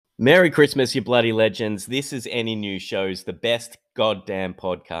Merry Christmas, you bloody legends. This is Any New Shows, the best goddamn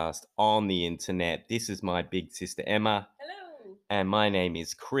podcast on the internet. This is my big sister Emma. Hello. And my name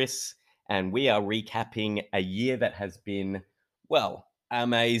is Chris. And we are recapping a year that has been, well,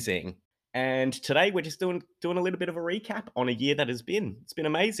 amazing. And today we're just doing a little bit of a recap on a year that has been. It's been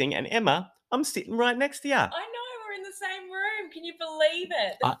amazing. And Emma, I'm sitting right next to you. I know, we're in the same room. Can you believe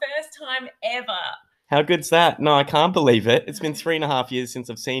it? The first time ever. How good's that? No, I can't believe it. It's been 3.5 years since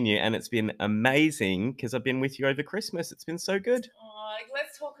I've seen you, and it's been amazing because I've been with you over Christmas. It's been so good. Oh,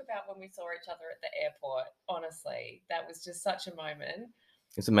 let's talk about when we saw each other at the airport. Honestly, that was just such a moment.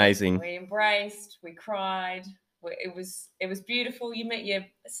 It's amazing. We embraced, we cried. It was beautiful. You met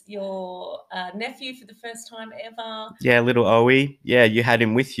your nephew for the first time ever. Yeah, little Owie. Yeah, you had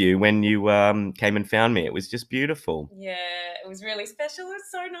him with you when you came and found me. It was just beautiful. Yeah, it was really special. It was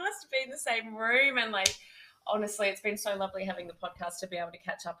so nice to be in the same room, and honestly, it's been so lovely having the podcast to be able to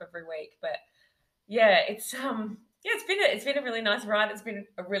catch up every week. But yeah, it's been a really nice ride. It's been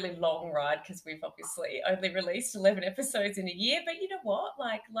a really long ride because we've obviously only released 11 episodes in a year. But you know what?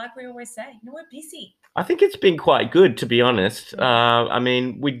 Like we always say, we're busy. I think it's been quite good, to be honest. I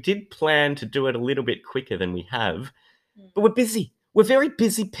mean, we did plan to do it a little bit quicker than we have, but we're busy. We're very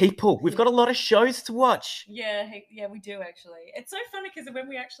busy people. We've got a lot of shows to watch. Yeah, we do actually. It's so funny because when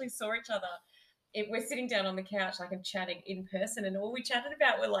we actually saw each other, we're sitting down on the couch and chatting in person, and all we chatted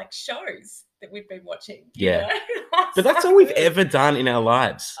about were shows that we've been watching. Yeah. But that's all we've ever done in our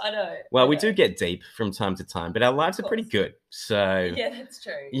lives. I know. Well, we do get deep from time to time, but our lives are pretty good. So yeah, that's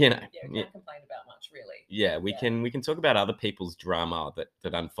true. You know, we can't complain about much, really. Yeah, we can talk about other people's drama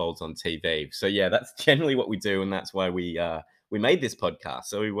that unfolds on TV. So yeah, that's generally what we do, and that's why we made this podcast.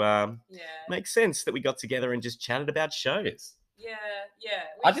 So makes sense that we got together and just chatted about shows. Yeah.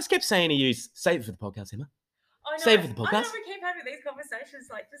 I just kept saying to you, save it for the podcast, Emma. I know. Save it for the podcast. I know, we keep having these conversations,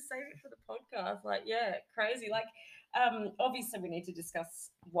 just save it for the podcast. Crazy. Obviously we need to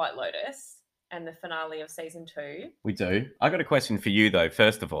discuss White Lotus and the finale of season 2. We do. I got a question for you though,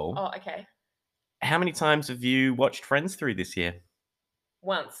 first of all. Oh, okay. How many times have you watched Friends through this year?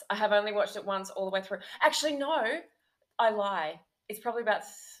 Once. I have only watched it once all the way through. Actually, no, I lie. It's probably about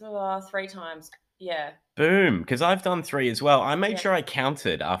 3 times. Yeah. Boom. Because I've done 3 as well. I made sure I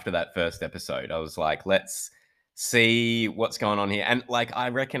counted after that first episode. I was like, let's see what's going on here. And I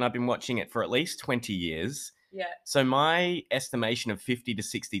reckon I've been watching it for at least 20 years. Yeah. So my estimation of 50 to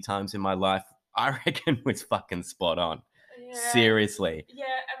 60 times in my life, I reckon was fucking spot on. Yeah. Seriously. Yeah.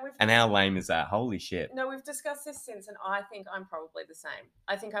 And how lame is that? Holy shit. No, we've discussed this since, and I think I'm probably the same.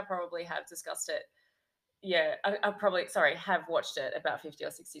 I think I probably have discussed it. Yeah, I probably, have watched it about 50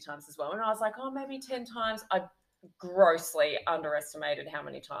 or 60 times as well. And I was like, maybe 10 times. I grossly underestimated how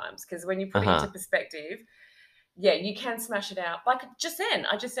many times. Because when you put it into perspective, yeah, you can smash it out. Just then,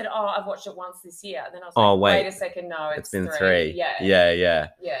 I just said, I've watched it once this year. And then I was like, wait a second, no, it's been 3. Yeah. Yeah.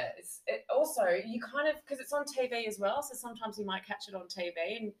 Also, you kind of, because it's on TV as well, so sometimes you might catch it on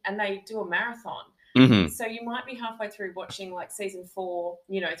TV and they do a marathon. Mm-hmm. So you might be halfway through watching season 4,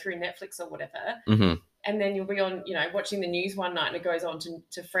 through Netflix or whatever. Mm-hmm. And then you'll be on, watching the news one night and it goes on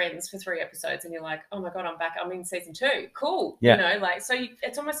to Friends for 3 episodes and you're like, oh my God, I'm back. I'm in season 2. Cool. Yeah.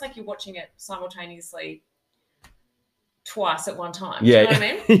 It's almost like you're watching it simultaneously twice at one time. Yeah. Do you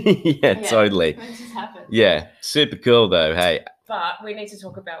know what I mean? Yeah, totally. It just happens. Yeah. Super cool though. Hey. But we need to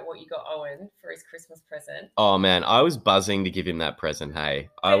talk about what you got Owen for his Christmas present. Oh man, I was buzzing to give him that present. Hey,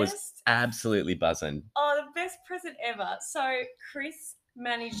 I was absolutely buzzing. Oh, the best present ever. So Chris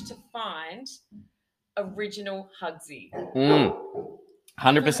managed to find original Hugsy.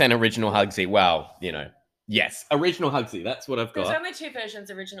 100% original Hugsy. Well, yes, original Hugsy. That's what I've got. There's only 2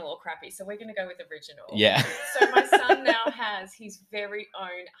 versions, original or crappy, so we're going to go with original. Yeah. So my son now has his very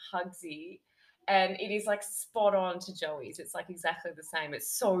own Hugsy, and it is spot on to Joey's. It's exactly the same.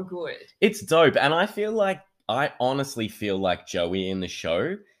 It's so good. It's dope, and I honestly feel like Joey in the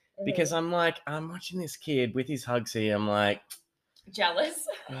show because I'm watching this kid with his Hugsy. I'm like, jealous.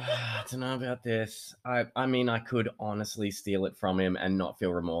 I don't know about this. I mean, I could honestly steal it from him and not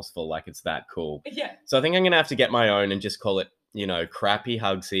feel remorseful. It's that cool. Yeah. So I think I'm going to have to get my own and just call it, crappy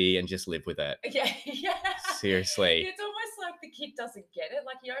Hugsy and just live with it. Yeah. Seriously. It's almost like the kid doesn't get it.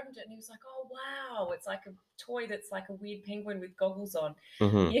 He opened it and he was like, oh, wow. It's like a toy that's like a weird penguin with goggles on,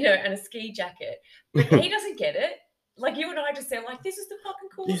 and a ski jacket. But he doesn't get it. You and I just said, this is the fucking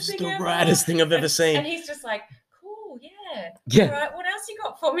coolest thing ever. This is the raddest thing I've ever seen. And he's just like, cool, yeah. Right, what else you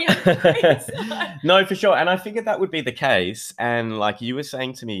got for me? No, for sure. And I figured that would be the case. And you were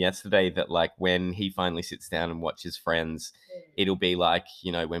saying to me yesterday that when he finally sits down and watches Friends, it'll be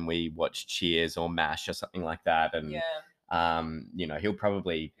when we watch Cheers or MASH or something like that. And he'll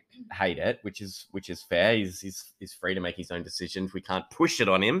probably hate it, which is fair. He's free to make his own decisions. We can't push it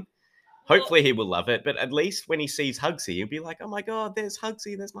on him. Well, Hopefully he will love it, but at least when he sees Hugsy, he'll be like, "Oh my god, there's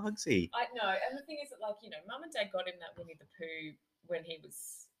Hugsy, there's my Hugsy." I know, and the thing is that, like, Mum and Dad got him that Winnie the Pooh when he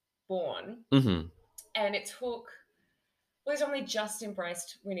was born, Mm-hmm. and it took. Well, he's only just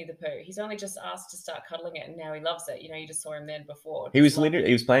embraced Winnie the Pooh. He's only just asked to start cuddling it, and now he loves it. You just saw him then before. He was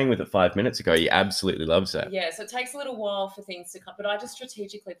playing with it 5 minutes ago. He absolutely loves it. Yeah, so it takes a little while for things to come, but I just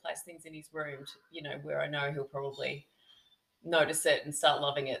strategically place things in his room, where I know he'll probably notice it and start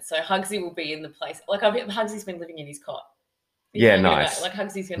loving it. So Hugsy will be in the place. Like Hugsy's been living in his cot. Yeah, nice. Like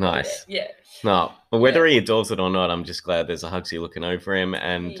Hugsy's gonna be there. Yeah. No, well, whether he adores it or not, I'm just glad there's a Hugsy looking over him.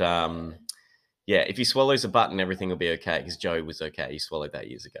 And yeah, if he swallows a button, everything will be okay. Because Joe was okay. He swallowed that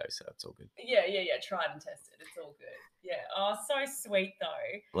years ago, so it's all good. Yeah. Tried and tested. It's all good. Yeah. Oh, so sweet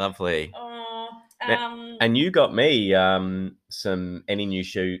though. Lovely. Oh. And you got me some any new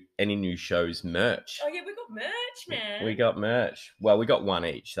shows merch. Oh yeah, we got merch, man. We got merch. Well, we got one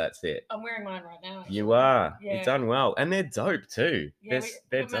each. That's it. I'm wearing mine right now. Actually. You are. Yeah. You've done well, and they're dope too. Yeah,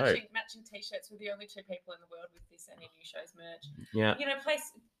 they're we're dope. Matching t-shirts. We're the only two people in the world with this any new shows merch. Yeah.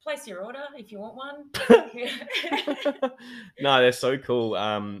 Place your order if you want one. No, they're so cool.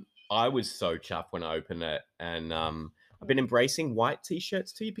 I was so chuffed when I opened it, and I've been embracing white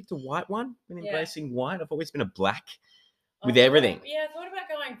t-shirts too. You picked a white one. Been embracing white. I've always been a black with everything. Yeah, I thought about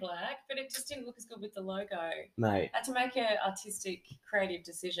going black, but it just didn't look as good with the logo. Mate, I had to make an artistic, creative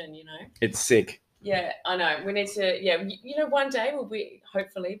decision. It's sick. Yeah, I know. We need to. Yeah, one day we'll be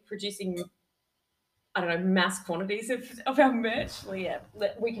hopefully producing. I don't know, mass quantities of our merch. Well, yeah,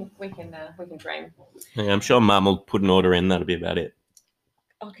 we can dream. Yeah, I'm sure Mum will put an order in. That'll be about it.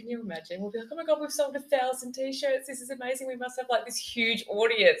 Oh, can you imagine? We'll be like, oh my god, we've sold 1,000 t-shirts. This is amazing. We must have like this huge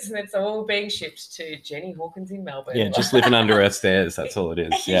audience, and it's all being shipped to Jenny Hawkins in Melbourne. Yeah, just living under her stairs. That's all it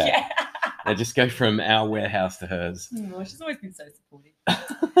is. Yeah. They just go from our warehouse to hers. Oh, she's always been so supportive.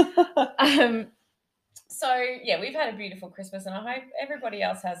 So yeah, we've had a beautiful Christmas, and I hope everybody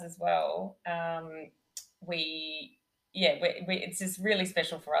else has as well. It's just really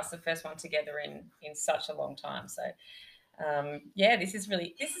special for us, the first one together in such a long time. So this is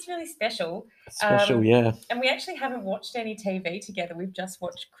really special. Yeah. And we actually haven't watched any TV together. We've just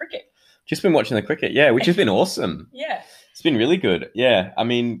watched cricket. Just been watching the cricket, yeah, which has been awesome. Yeah. It's been really good. Yeah. I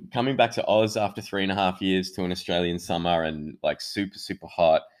mean, coming back to Oz after 3.5 years to an Australian summer and like super, super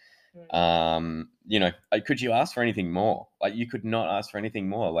hot. Could you ask for anything more? Like, you could not ask for anything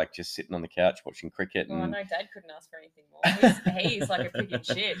more, like just sitting on the couch watching cricket. Well, I know Dad couldn't ask for anything more. He's like a pig in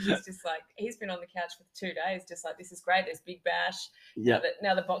shit. He's just like, he's been on the couch for 2 days, just like, this is great. There's Big Bash. Yeah.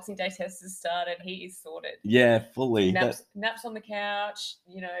 Now the Boxing Day test has started. He is sorted. Yeah, fully. Naps on the couch,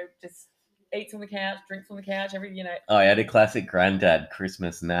 just eats on the couch, drinks on the couch, everything, I had a classic granddad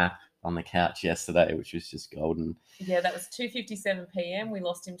Christmas nap on the couch yesterday, which was just golden. Yeah, that was 2:57 p.m. We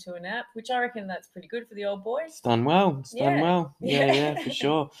lost him to a nap, which I reckon that's pretty good for the old boy. It's done well. Done well. Yeah, for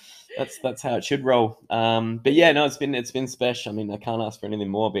sure. That's how it should roll. But yeah, no, it's been special. I mean, I can't ask for anything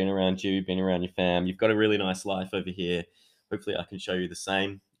more. Being around you, being around your fam. You've got a really nice life over here. Hopefully, I can show you the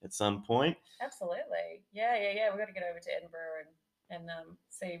same at some point. Absolutely. Yeah. We've got to get over to Edinburgh and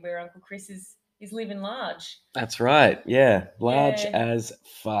see where Uncle Chris is living large. That's right. Yeah. Large as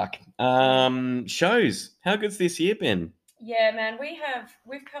fuck. Shows. How good's this year been? Yeah, man,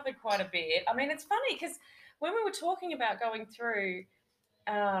 we've covered quite a bit. I mean, it's funny because when we were talking about going through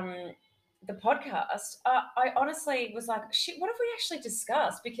the podcast, I honestly was like, shit, what have we actually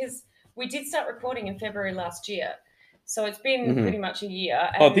discussed? Because we did start recording in February last year. So it's been pretty much a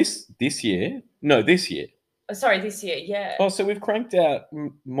year. And this year? No, this year. Sorry, this year, yeah. Oh, so we've cranked out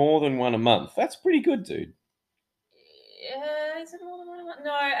more than one a month. That's pretty good, dude. Is it more than one a month?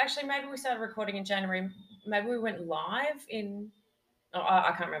 No, actually, maybe we started recording in January. Maybe we went live in... Oh,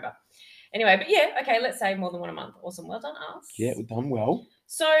 I can't remember. Anyway, but yeah, okay, let's say more than one a month. Awesome. Well done, us. Yeah, we've done well.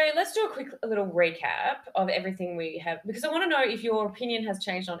 So let's do a quick little recap of everything we have, because I want to know if your opinion has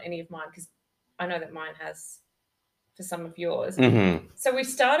changed on any of mine, because I know that mine has for some of yours. Mm-hmm. So we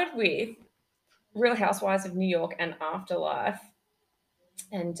started with Real Housewives of New York and Afterlife.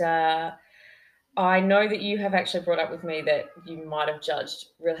 And I know that you have actually brought up with me that you might have judged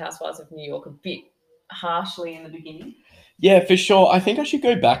Real Housewives of New York a bit harshly in the beginning. Yeah, for sure. I think I should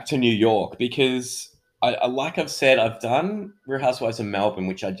go back to New York because, like I've said, I've done Real Housewives of Melbourne,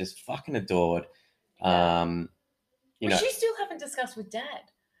 which I just fucking adored. Which you still haven't discussed with Dad.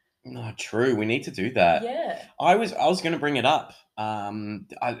 No, true. We need to do that. Yeah. I was going to bring it up.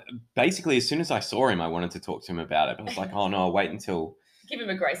 Basically, as soon as I saw him, I wanted to talk to him about it. But I was like, oh no, I'll wait until Give him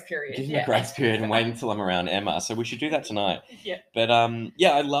a grace period. Give him a grace period and wait until I'm around Emma. So we should do that tonight. Yeah. But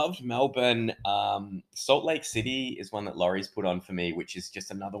yeah, I loved Melbourne. Salt Lake City is one that Laurie's put on for me, which is just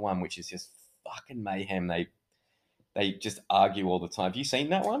another one which is just fucking mayhem. They just argue all the time. Have you seen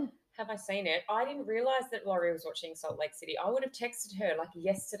that one? Have I seen it? I didn't realize that Laurie was watching Salt Lake City. I would have texted her like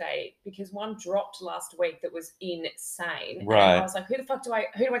yesterday because one dropped last week that was insane. Right. And I was like, who do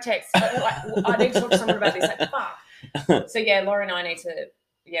I text? I need to talk to someone about this. Like, fuck. So yeah, Laura and I need to,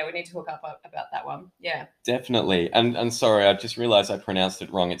 we need to hook up about that one. Yeah. Definitely. And sorry, I just realized I pronounced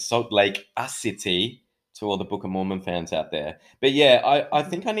it wrong. It's Salt Lake City, to all the Book of Mormon fans out there. But yeah, I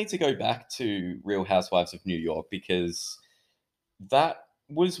think I need to go back to Real Housewives of New York because that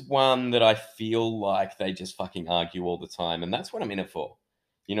was one that I feel like they just fucking argue all the time, and that's what I'm in it for.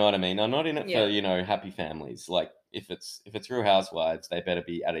 You know what I mean? I'm not in it for, happy families. Like if it's Real Housewives, they better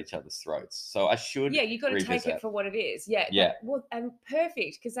be at each other's throats. So I should you got to take it for what it is. Yeah. Yeah. And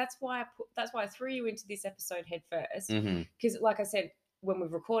perfect, because that's why I threw you into this episode head first. Because like I said, when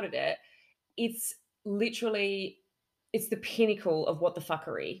we've recorded it, it's literally it's the pinnacle of what the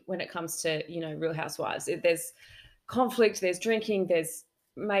fuckery when it comes to, Real Housewives. There's conflict, there's drinking, there's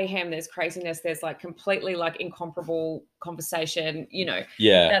mayhem, there's craziness, there's like completely like incomparable conversation,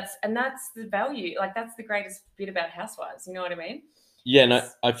 that's the value, like that's the greatest bit about Housewives, you know what I mean? Yeah, no,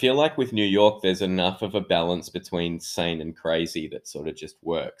 I feel like with New York there's enough of a balance between sane and crazy that sort of just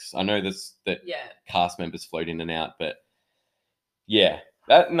works. I know that cast members float in and out, but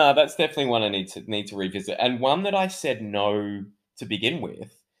that's definitely one I need to revisit, and one that I said no to begin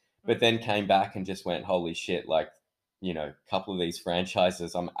with, but then came back and just went, holy shit, like, a couple of these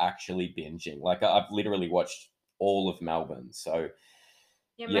franchises I'm actually binging. Like I've literally watched all of Melbourne. So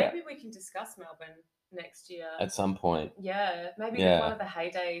maybe we can discuss Melbourne next year at some point. Maybe one of the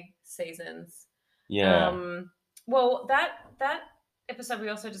heyday seasons. Well, that episode we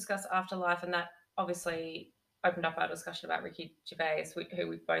also discussed Afterlife, and that obviously opened up our discussion about Ricky Gervais, who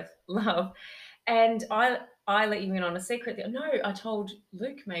we both love. And I let you in on a secret. No, I told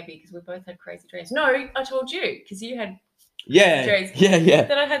Luke maybe because we both had crazy dreams. No, I told you because you had dreams.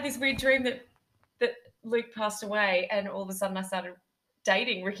 That I had this weird dream that Luke passed away, and all of a sudden I started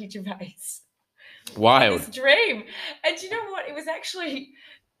dating Ricky Gervais. Wild. This dream. And you know what? It was actually,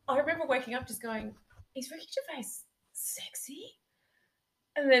 I remember waking up just going, is Ricky Gervais sexy?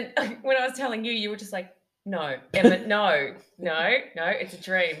 And then when I was telling you, you were just like, no, Emma, no, it's a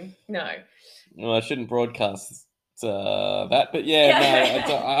dream. No. Well, I shouldn't broadcast that, but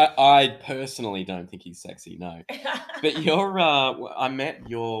no, I personally don't think he's sexy. No, but I met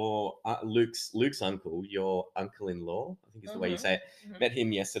your Luke's uncle, your uncle-in-law, I think is the way you say it. Met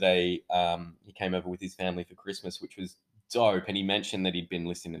him yesterday. He came over with his family for Christmas, which was dope, and he mentioned that he'd been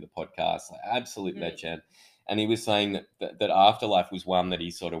listening to the podcast. Like, absolute legend, and he was saying that Afterlife was one that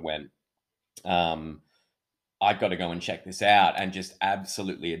he sort of went, I got to go and check this out, and just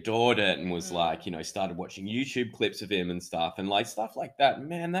absolutely adored it, and was like, started watching YouTube clips of him and stuff, and like stuff like that.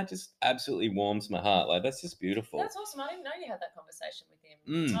 Man, that just absolutely warms my heart. Like, that's just beautiful. That's awesome. I didn't know you had that conversation with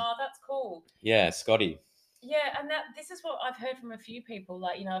him. Oh, that's cool. Yeah, Scotty. Yeah, and this is what I've heard from a few people.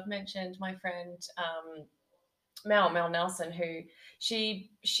 Like, I've mentioned my friend Mel Nelson, who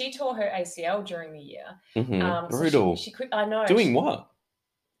she tore her ACL during the year. Brutal. So she could. I know. Doing what?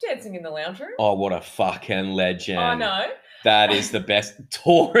 Dancing in the lounge room. Oh, what a fucking legend. I know. That is the best.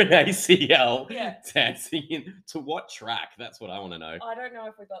 Tore an ACL. Yeah. Dancing in. To what track? That's what I want to know. I don't know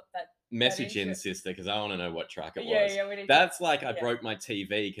if we got that. Message in, sister, because I want to know what track it was. Yeah, we need That's like I broke my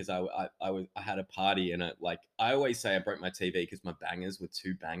TV because I had a party, and I always say I broke my TV because my bangers were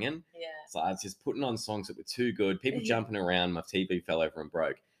too banging. Yeah. So I was just putting on songs that were too good. People jumping around, my TV fell over and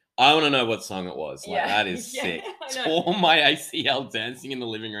broke. I want to know what song it was. Like, that is sick. Tore my ACL dancing in the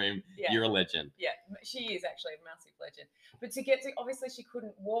living room. Yeah. You're a legend. Yeah, she is actually a massive legend. But to get to, obviously she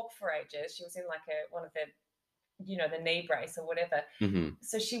couldn't walk for ages. She was in like one of the, the knee brace or whatever.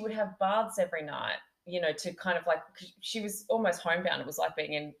 So she would have baths every night, to kind of like, she was almost homebound. It was like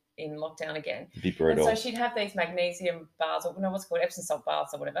being in lockdown again. It'd be brutal. And so she'd have these magnesium baths, or what's it called, Epsom salt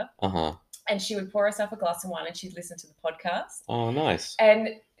baths or whatever. And she would pour herself a glass of wine and she'd listen to the podcast. Oh, nice. And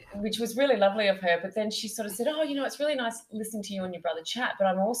which was really lovely of her. But then she sort of said, oh, it's really nice listening to you and your brother chat, but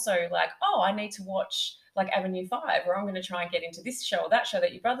I'm also like, oh, I need to watch like Avenue 5, or I'm going to try and get into this show or that show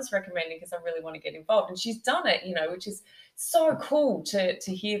that your brother's recommending because I really want to get involved. And she's done it, which is so cool to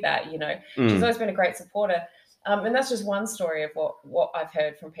hear that, She's always been a great supporter. And that's just one story of what I've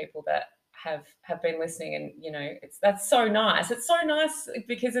heard from people that have been listening, and that's so nice. It's so nice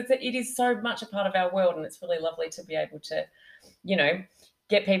because it is so much a part of our world, and it's really lovely to be able to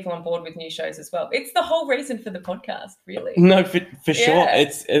get people on board with new shows as well. It's the whole reason for the podcast, really. No, for sure. Yeah.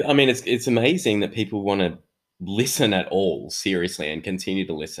 It's amazing that people want to listen at all, seriously, and continue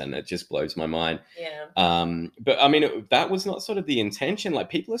to listen. It just blows my mind. Yeah. But I mean, that was not sort of the intention. Like,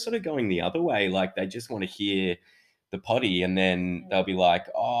 people are sort of going the other way. Like, they just want to hear the potty, and then they'll be like,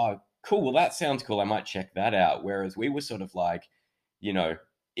 "Oh, cool. Well, that sounds cool. I might check that out." Whereas we were sort of like, you know,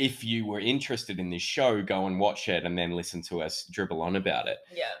 if you were interested in this show, go and watch it and then listen to us dribble on about it.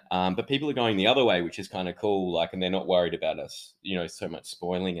 Yeah. But people are going the other way, which is kind of cool. Like, and they're not worried about us, so much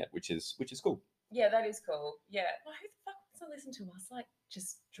spoiling it, which is cool. Yeah, that is cool. Yeah. Well, who the fuck wants to listen to us like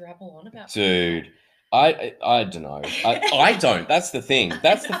just drabble on about Dude, I don't know. I don't. That's the thing.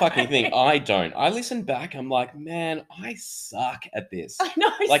 That's the fucking thing. I don't. I listen back. I'm like, man, I suck at this. I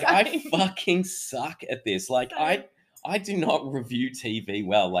know. Like, I same. fucking suck at this. Like, Same. I do not review TV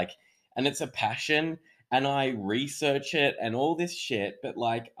well. Like, and it's a passion, and I research it and all this shit. But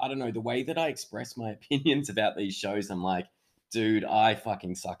like, I don't know, the way that I express my opinions about these shows, I'm like, dude, I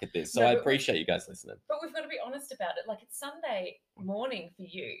fucking suck at this. So No, I but appreciate you guys listening. But we've got to be honest about it. Like, it's Sunday morning for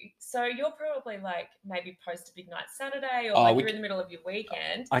you, so you're probably like maybe post a big night Saturday, or like you're in the middle of your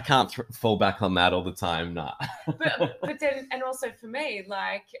weekend. I can't fall back on that all the time. Nah. But then, and also for me,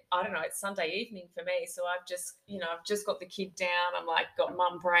 like, I don't know, it's Sunday evening for me, so I've just got the kid down. I'm like got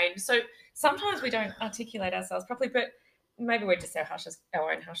mum brain. So sometimes we don't articulate ourselves properly, but maybe we're just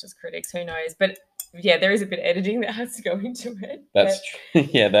our own harshest critics. Who knows? But yeah, there is a bit of editing that has to go into it. That's true.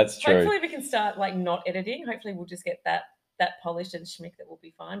 Yeah, that's true. Hopefully we can start like not editing. Hopefully we'll just get that polished and schmick that will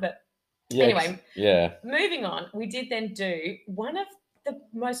be fine. But anyway, moving on. We did then do one of the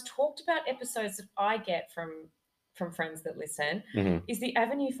most talked about episodes that I get from friends that listen is the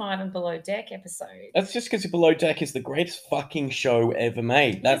Avenue 5 and Below Deck episode. That's just because Below Deck is the greatest fucking show ever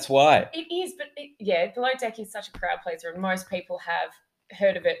made. That's why. It is, but Below Deck is such a crowd pleaser, and most people have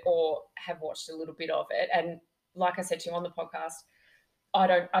heard of it or have watched a little bit of it. And like I said to you on the podcast,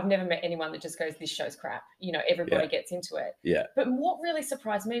 I've never met anyone that just goes, this show's crap. Everybody gets into it. Yeah. But what really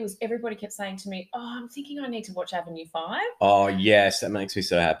surprised me was everybody kept saying to me, oh, I'm thinking I need to watch Avenue 5. Oh, yes. That makes me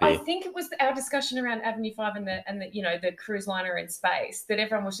so happy. I think it was our discussion around Avenue 5 and the cruise liner in space that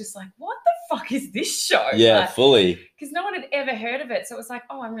everyone was just like, what the fuck is this show? Yeah, like, fully. Because no one had ever heard of it. So it was like,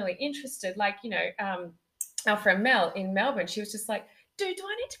 oh, I'm really interested. Like, our friend Mel in Melbourne, she was just like, dude, do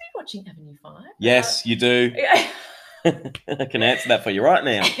I need to be watching Avenue 5? Yes, you do. Yeah. I can answer that for you right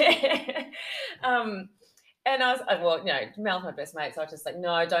now. And I was like, well, Mel's my best mate, so I was just like,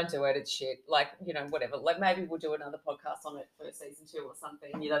 no, don't do it. It's shit. Like, whatever. Like, maybe we'll do another podcast on it for season 2 or something.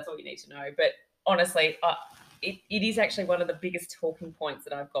 Yeah, that's all you need to know. But honestly, it is actually one of the biggest talking points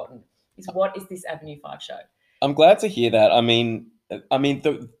that I've gotten is, what is this Avenue 5 show? I'm glad to hear that. I mean,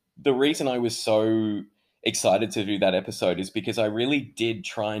 the reason I was so excited to do that episode is because I really did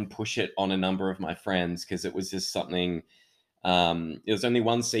try and push it on a number of my friends, because it was just something. It was only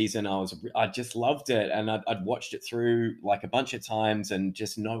one season. I just loved it, and I'd watched it through like a bunch of times, and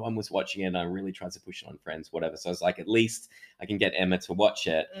just no one was watching it. And I really tried to push it on friends, whatever. So I was like, at least I can get Emma to watch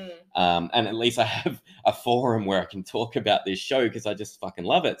it, and at least I have a forum where I can talk about this show, because I just fucking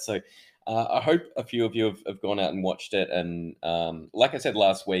love it. So I hope a few of you have gone out and watched it. And like I said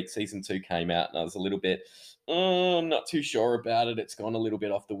last week, season 2 came out, and I was a little bit, I'm not too sure about it. It's gone a little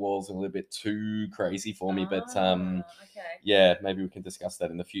bit off the walls and a little bit too crazy for me. But Okay. yeah, maybe we can discuss that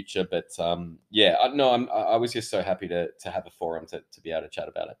in the future. But I was just so happy to have a forum to be able to chat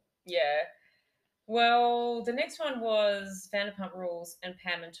about it. Yeah. Well, the next one was Vanderpump Rules and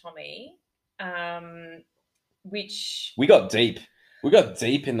Pam and Tommy, which we got deep. We got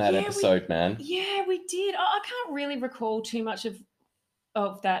deep in that episode, man. Yeah, we did. I can't really recall too much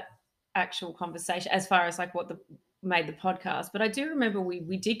of that actual conversation as far as like what made the podcast, but I do remember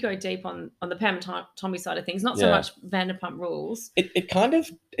we did go deep on the Pam and Tommy side of things, not so much Vanderpump Rules. It kind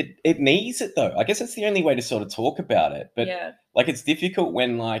of it needs it though. I guess it's the only way to sort of talk about it. But like, it's difficult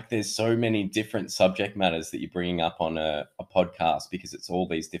when like there's so many different subject matters that you're bringing up on a podcast, because it's all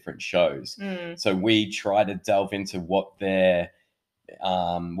these different shows. So we try to delve into what they're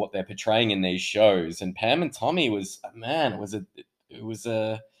portraying in these shows. And Pam and Tommy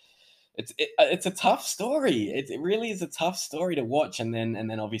it's a tough story. It really is a tough story to watch and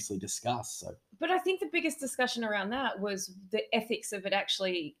then obviously discuss. So, but I think the biggest discussion around that was the ethics of it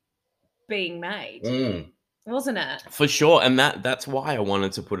actually being made, wasn't it? For sure, and that's why I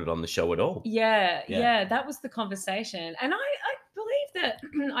wanted to put it on the show at all. Yeah, that was the conversation, and I believe that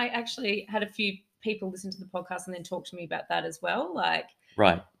I actually had a few people listen to the podcast and then talk to me about that as well. Like,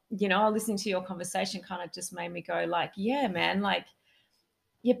 right, listening to your conversation kind of just made me go like, yeah, man, like,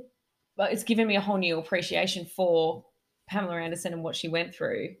 it's given me a whole new appreciation for Pamela Anderson and what she went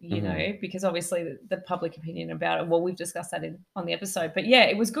through, you Mhm. know, because obviously the public opinion about it, well, we've discussed that on the episode. But yeah,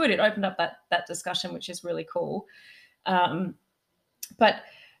 it was good. It opened up that discussion, which is really cool. But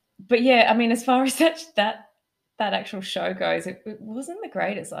yeah, I mean, as far as that actual show goes, it wasn't the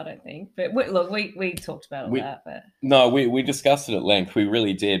greatest, I don't think. But we talked about all that. But No, we discussed it at length. We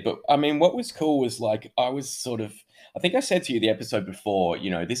really did. But I mean, what was cool was like I was sort of. I think I said to you the episode before. You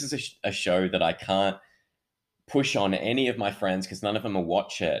know, this is a show that I can't push on any of my friends because none of them will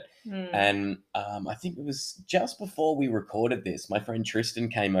watch it. And I think it was just before we recorded this, my friend Tristan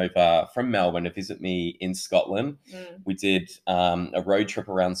came over from Melbourne to visit me in Scotland. We did a road trip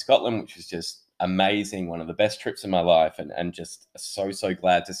around Scotland, which was just amazing, one of the best trips in my life, and just so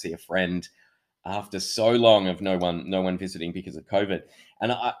glad to see a friend after so long of no one visiting because of COVID.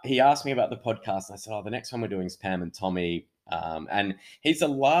 And he asked me about the podcast, and I said, "Oh, the next one we're doing is Pam and Tommy." And he's the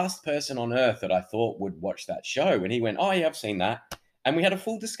last person on earth that I thought would watch that show. And he went, "Oh, yeah, I've seen that." And we had a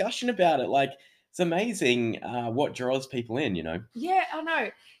full discussion about it. Like, it's amazing what draws people in, you know? yeah, I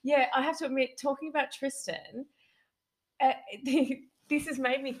know. Yeah, I have to admit, talking about Tristan, uh, this has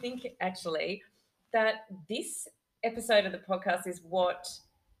made me think actually that this episode of the podcast is what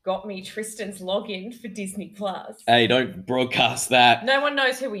got me Tristan's login for Disney Plus. Hey, don't broadcast that. No one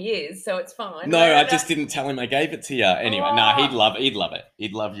knows who he is, so it's fine. No, I just didn't tell him I gave it to you. Anyway, nah, he'd love it. He'd love it.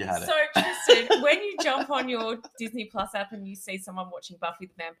 He'd love you had it. So, Tristan, when you jump on your Disney Plus app and you see someone watching Buffy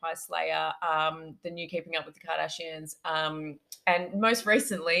the Vampire Slayer, the new Keeping Up with the Kardashians, and most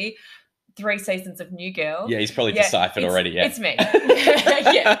recently, 3 seasons of New Girl. Yeah, he's probably deciphered already. Yeah, it's me.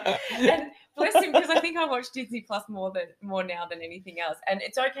 Yeah, and bless him, because I think I watch Disney Plus more now than anything else. And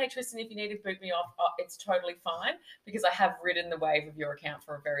it's okay, Tristan, if you need to boot me off, it's totally fine, because I have ridden the wave of your account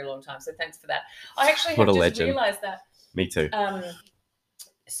for a very long time. So thanks for that. I actually have just realised that. Me too.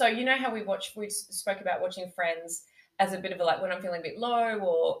 So you know how we spoke about watching Friends as a bit of a, like, when I'm feeling a bit low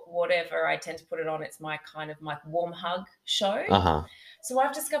or whatever, I tend to put it on. It's my kind of my warm hug show. So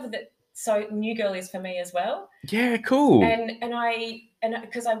I've discovered that. So New Girl is for me as well. Yeah, cool. And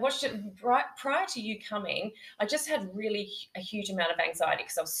because I watched it right prior to you coming, I just had really a huge amount of anxiety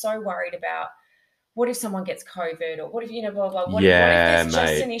because I was so worried about what if someone gets COVID, or what if, you know, blah, blah, blah. What if there's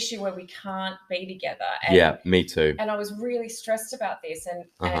just an issue where we can't be together? And, yeah, me too. And I was really stressed about this.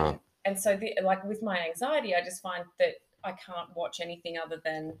 And so like with my anxiety, I just find that I can't watch anything other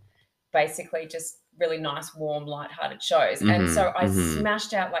than basically just really nice, warm, lighthearted shows. And so I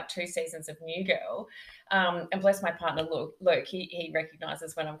smashed out like 2 seasons of New Girl. And bless my partner, Luke, he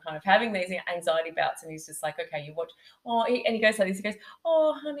recognizes when I'm kind of having these anxiety bouts, and he's just like, okay, you watch. And he goes like this, he goes,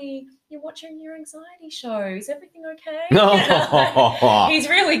 "Oh, honey, you're watching your anxiety show. Is everything okay?" No. He's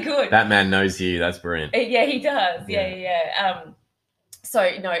really good. That man knows you. That's brilliant. Yeah, he does. Yeah. So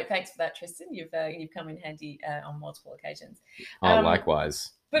no, thanks for that, Tristan. You've come in handy on multiple occasions.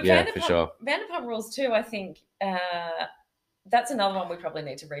 Likewise. But yeah, for sure. Vanderpump Rules too, I think that's another one we probably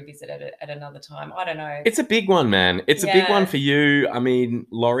need to revisit at another time. I don't know. It's a big one, man. It's a big one for you. I mean,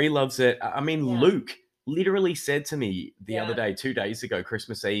 Laurie loves it. I mean, Luke literally said to me the other day, 2 days ago,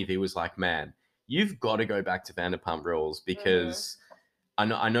 Christmas Eve, he was like, "Man, you've got to go back to Vanderpump Rules because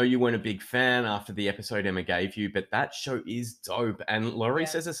I know you weren't a big fan after the episode Emma gave you, but that show is dope." And Laurie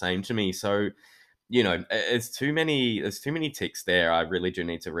says the same to me. So, you know, there's too many ticks there. I really do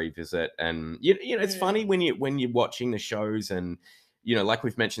need to revisit. And you know, it's funny when you're watching the shows, and you know, like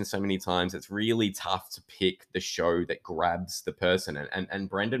we've mentioned so many times, it's really tough to pick the show that grabs the person. And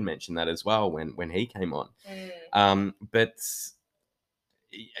Brendan mentioned that as well when he came on. But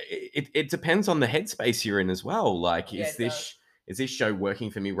it depends on the headspace you're in as well. Like, is this show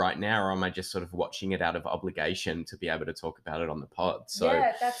working for me right now, or am I just sort of watching it out of obligation to be able to talk about it on the pod? So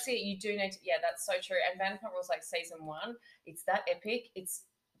yeah, that's it. You do need to. Yeah, that's so true. And Vanderpump Rules, like season 1, it's that epic.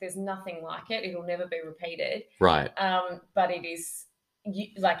 There's nothing like it. It'll never be repeated. Right. But it is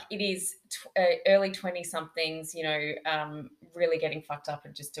early 20-somethings. You know, really getting fucked up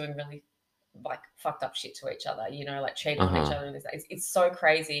and just doing really like fucked up shit to each other, you know, like cheating on each other. It's so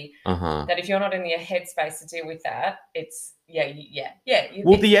crazy that if you're not in the headspace to deal with that, it's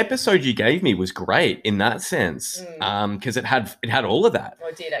well, the episode you gave me was great in that sense, because it had all of that. Oh,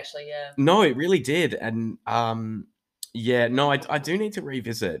 it did actually, yeah. No, it really did. And I do need to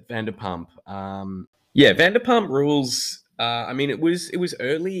revisit Vanderpump. Vanderpump Rules. I mean, it was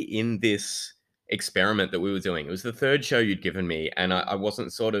early in this experiment that we were doing. It was the 3rd show you'd given me, and I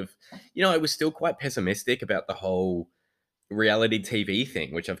wasn't sort of, you know, I was still quite pessimistic about the whole reality TV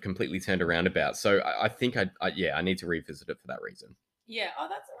thing, which I've completely turned around about. So I think I need to revisit it for that reason. Yeah. Oh,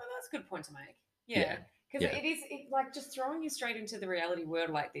 that's a good point to make. Yeah. Because it is like just throwing you straight into the reality world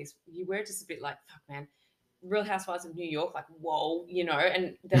like this. You were just a bit like, fuck, man. Real Housewives of New York, like, whoa, you know,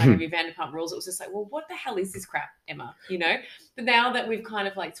 and then I reviewed Vanderpump Rules. It was just like, well, what the hell is this crap, Emma? You know, but now that we've kind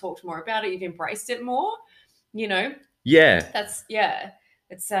of like talked more about it, you've embraced it more, you know, Yeah.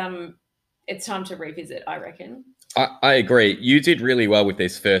 it's time to revisit, I reckon. I agree. You did really well with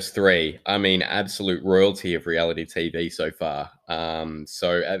this first three. I mean, absolute royalty of reality TV so far.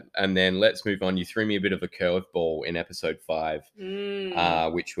 And then let's move on. You threw me a bit of a curveball in episode 5,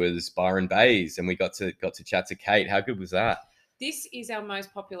 which was Byron Bays, and we got to chat to Kate. How good was that? This is our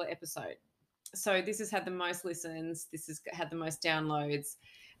most popular episode. So this has had the most listens. This has had the most downloads.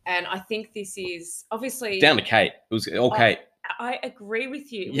 And I think this is obviously down to Kate. It was all Kate. I agree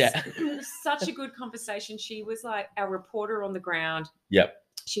with you. It was such a good conversation. She was like our reporter on the ground. Yep.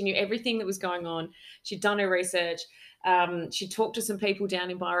 She knew everything that was going on. She'd done her research. She talked to some people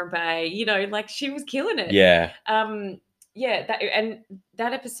down in Byron Bay. You know, like she was killing it. Yeah. That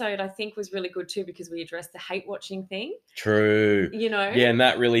episode I think was really good too because we addressed the hate watching thing. True. You know. Yeah, and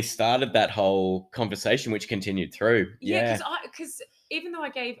that really started that whole conversation, which continued through. Yeah, because even though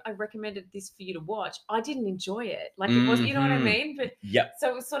I recommended this for you to watch, I didn't enjoy it. Like it was, you know what I mean? But so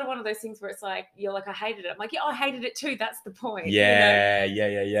it was sort of one of those things where it's like, you're like, I hated it. I'm like, yeah, I hated it too. That's the point. Yeah, you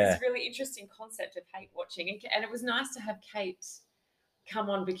know? yeah. It's a really interesting concept of hate watching. And it was nice to have Kate come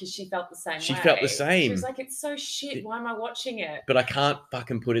on because she felt the same way. She felt the same. She was like, it's so shit. Why am I watching it? But I can't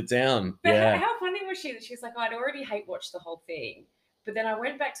fucking put it down. But how funny was she that she's like, I'd already hate watched the whole thing. But then I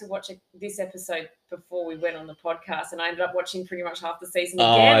went back to watch this episode before we went on the podcast, and I ended up watching pretty much half the season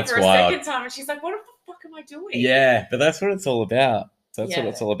again for a second time. And she's like, "What the fuck am I doing?" Yeah, but that's what it's all about. That's what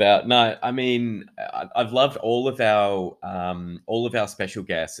it's all about. No, I mean, I've loved all of our special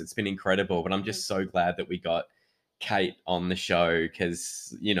guests. It's been incredible, but I'm just so glad that we got Kate on the show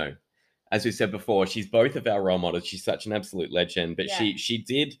because, you know, as we said before, she's both of our role models. She's such an absolute legend, but she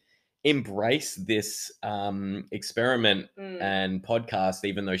did embrace this experiment and podcast,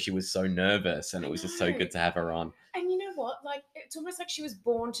 even though she was so nervous, and it was just so good to have her on. And you know what? Like, it's almost like she was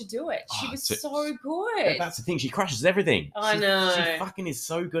born to do it. She was so good. That's the thing. She crushes everything. I know. She fucking is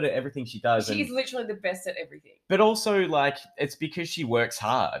so good at everything she does. She's literally the best at everything. But also, like, it's because she works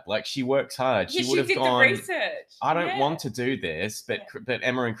hard. Like, she works hard. Yeah, she would have gone. The research. I don't want to do this, but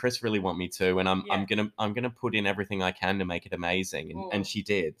Emma and Chris really want me to, and I'm gonna put in everything I can to make it amazing, and she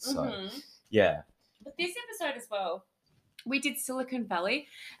did. So, yeah. But this episode as well, we did Silicon Valley,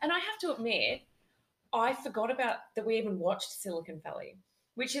 and I have to admit, I forgot about that we even watched Silicon Valley,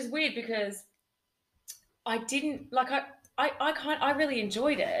 which is weird because I didn't like. I really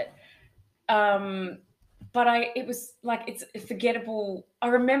enjoyed it, but it was like it's forgettable. I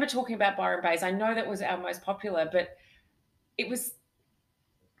remember talking about Byron Bays. I know that was our most popular, but it was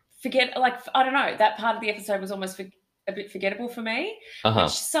I don't know. That part of the episode was almost a bit forgettable for me,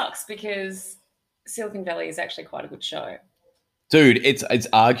 which sucks because Silicon Valley is actually quite a good show. Dude, it's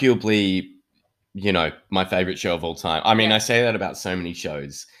arguably, you know, my favorite show of all time. I mean, I say that about so many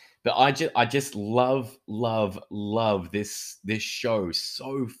shows, but I just love this show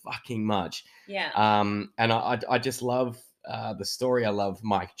so fucking much. Yeah. And I just love the story. I love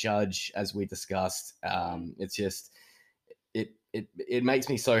Mike Judge, as we discussed. It's just it makes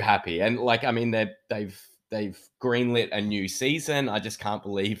me so happy. And like, I mean, they've greenlit a new season. I just can't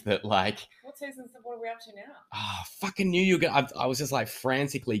believe that. Like, what are we up to now? Fucking knew you were gonna. I was just like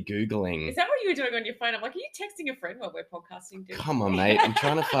frantically Googling. Is that what you were doing on your phone? I'm like, are you texting a friend while we're podcasting? Dude? Come on, mate. I'm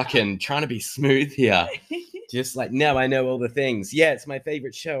trying to be smooth here. Just like, now I know all the things. Yeah, it's my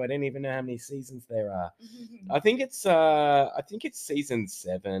favorite show. I don't even know how many seasons there are. I think it's season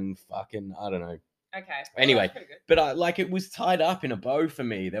 7. Fucking, I don't know. Okay. Anyway, but like, it was tied up in a bow for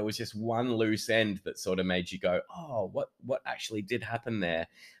me. There was just one loose end that sort of made you go, oh, what actually did happen there?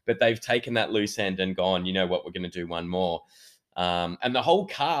 But they've taken that loose end and gone, you know what, we're going to do one more. And the whole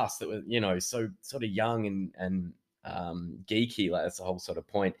cast that was, you know, so sort of young and geeky, like that's the whole sort of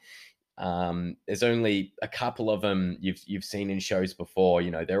point. There's only a couple of them you've seen in shows before.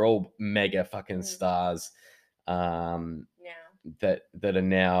 You know, they're all mega fucking stars. That are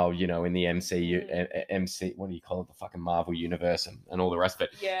now, you know, in the MCU, what do you call it, the fucking Marvel universe and all the rest of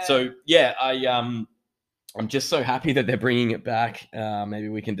it. Yeah. So yeah, I'm just so happy that they're bringing it back. Maybe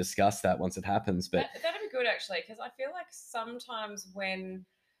we can discuss that once it happens. But that'd be good actually, because I feel like sometimes when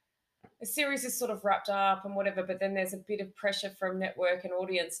a series is sort of wrapped up and whatever, but then there's a bit of pressure from network and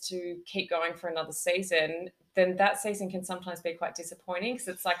audience to keep going for another season, then that season can sometimes be quite disappointing because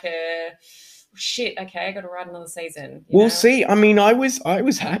it's like shit, okay, I got to write another season. We'll see. I mean, I was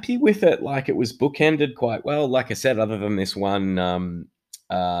happy with it. Like, it was bookended quite well. Like I said, other than this one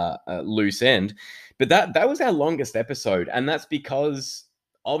loose end, but that was our longest episode, and that's because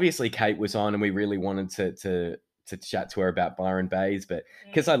obviously Kate was on, and we really wanted to chat to her about Byron Bays, but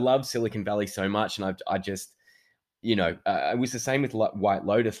because I Mm, love Silicon Valley so much, and I just it was the same with White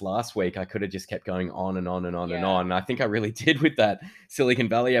Lotus last week. I could have just kept going on and on and on and yeah, on. And I think I really did with that Silicon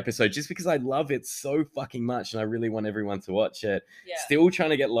Valley episode, just because I love it so fucking much, and I really want everyone to watch it. yeah. Still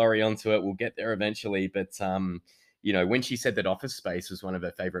trying to get Laurie onto it. We'll get there eventually, but when she said that Office Space was one of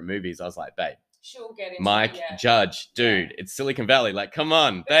her favorite movies, I was like, babe, She'll get into it. Mike Yeah, Judge, yeah. dude, it's Silicon Valley. Like, come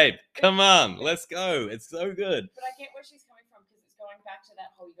on, But babe, but come on, let's go. It's so good. but I get where she's coming from because it's going back to that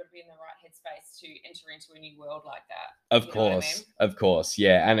whole you got to be in the right headspace to enter into a new world like that. You know what I mean? Of course,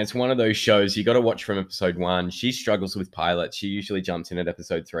 yeah. And it's one of those shows you got to watch from episode 1. She struggles with pilots. She usually jumps in at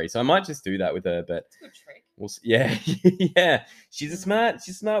episode 3. So I might just do that with her, but It's a good trick. yeah, yeah. She's a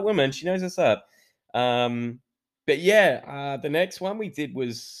smart woman. She knows what's up. But yeah, the next one we did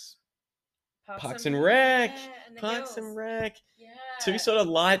was Parks and Rec. Yeah, and the Parks and hills. Rec. Two Yeah. sort of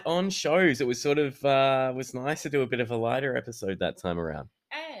light on shows. It was sort of was nice to do a bit of a lighter episode that time around.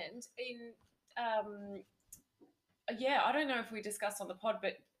 And in yeah, I don't know if we discussed on the pod,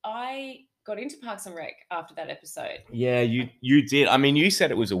 but I got into Parks and Rec after that episode. Yeah, you did. I mean, you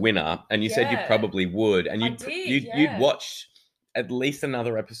said it was a winner, and you said you Yeah, probably would, and I did. you'd Yeah, watch at least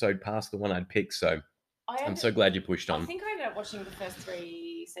another episode past the one I'd picked. So I'm so glad you pushed I on. think I ended up watching the first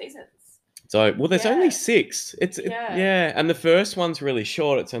 3 seasons. So well, there's only Yeah. 6. Yeah. Yeah, and the first one's really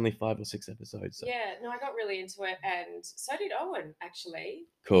short. It's only 5 or 6 episodes. So. Yeah, no, I got really into it, and so did Owen, actually.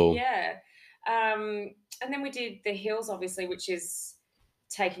 Cool. Yeah. And then we did The Hills, obviously, which is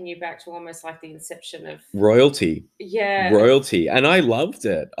taking you back to almost like the inception of Royalty. yeah. Royalty, and I loved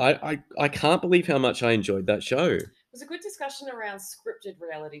it. I can't believe how much I enjoyed that show. It was a good discussion around scripted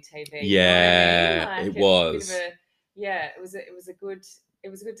reality TV. Yeah, you know what I mean? it Like, was. it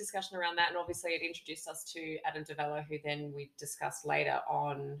was a good discussion around that, and obviously it introduced us to Adam DeVello, who then we discussed later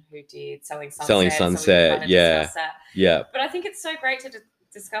on, who did Selling Sunset. Selling So we Sunset, kind of yeah. discussed that. Yeah. But I think it's so great to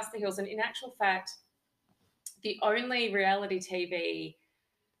discuss The Hills, and in actual fact, the only reality TV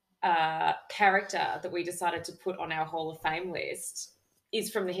character that we decided to put on our Hall of Fame list is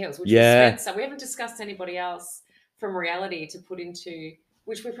from The Hills, which was Spencer. We haven't discussed anybody else from reality to put into,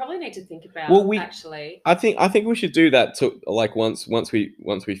 which we probably need to think about. Well, actually, I think we should do that to like once we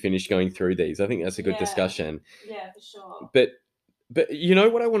finish going through these. I think that's a good discussion. Yeah, for sure. But you know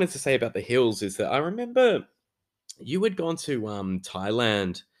what I wanted to say about The Hills is that I remember you had gone to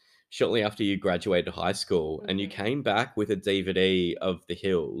Thailand shortly after you graduated high school, and you came back with a DVD of The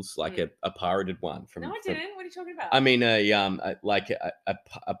Hills, like a pirated one from. No, I didn't. What are you talking about? I mean, a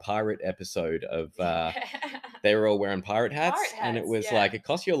pirate episode of. They were all wearing pirate hats, and it was like it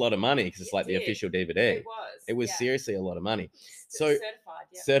cost you a lot of money because it's like the official DVD. It was. It was seriously a lot of money. So certified,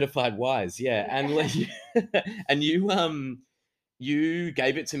 yeah. Certified wise, yeah, and you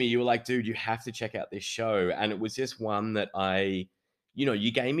gave it to me. You were like, dude, you have to check out this show. And it was just one that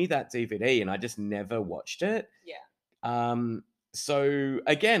you gave me that DVD and I just never watched it. Yeah. So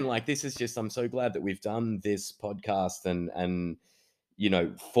again, like this is just, I'm so glad that we've done this podcast and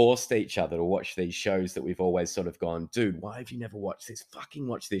forced each other to watch these shows that we've always sort of gone, dude, why have you never watched this? Fucking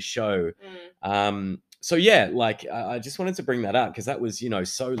watch this show. So yeah, like I just wanted to bring that up because that was,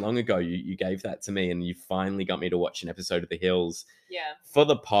 so long ago you gave that to me and you finally got me to watch an episode of The Hills for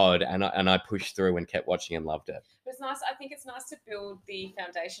the pod and I pushed through and kept watching and loved it. But it's nice. I think it's nice to build the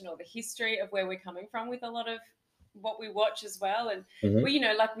foundation or the history of where we're coming from with a lot of what we watch as well. And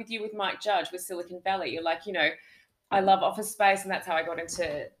well, like with you with Mike Judge with Silicon Valley, you're like, I love Office Space, and that's how I got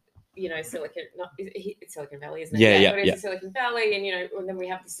into, it's Silicon Valley, isn't it? Yeah. Got into Silicon Valley, and then we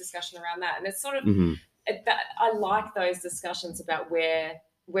have this discussion around that, and it's sort of I like those discussions about where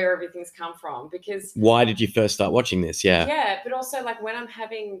everything's come from because why did you first start watching this? Yeah, but also like when I'm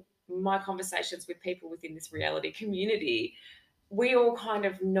having my conversations with people within this reality community, we all kind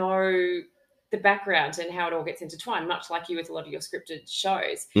of know the background and how it all gets intertwined, much like you with a lot of your scripted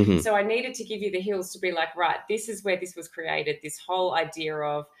shows. So I needed to give you The Hills to be like, right, this is where this was created, this whole idea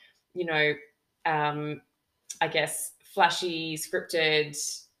of, I guess, flashy, scripted,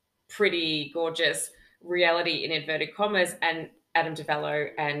 pretty, gorgeous reality in inverted commas and Adam DeVello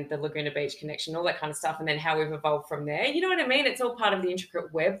and the Laguna Beach connection, all that kind of stuff, and then how we've evolved from there. You know what I mean? It's all part of the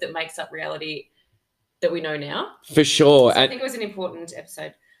intricate web that makes up reality that we know now. For sure. So I think it was an important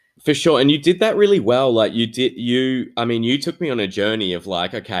episode. For sure. And you did that really well. Like you took me on a journey of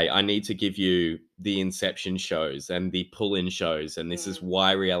like, okay, I need to give you the Inception shows and the pull-in shows. And this is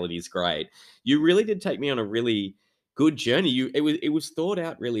why reality is great. You really did take me on a really good journey. It was thought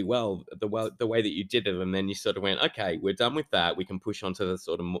out really well, the way that you did it. And then you sort of went, okay, we're done with that. We can push on to the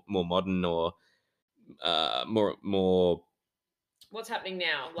sort of more modern or more What's happening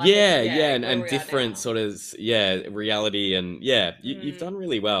now? Like, Yeah, where and we are different now. sort of reality, and yeah, you've Mm. done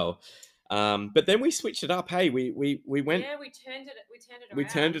really well. But then we switched it up. Hey, we went Yeah, we turned it we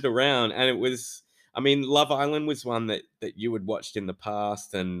turned around. it around, and it was, I mean, Love Island was one that you had watched in the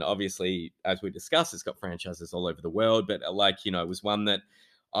past, and obviously, as we discussed, it's got franchises all over the world, but like, it was one that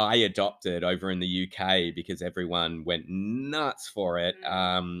I adopted over in the UK because everyone went nuts for it.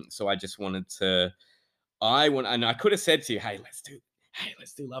 Mm. So I just wanted to, and I could have said to you, hey, let's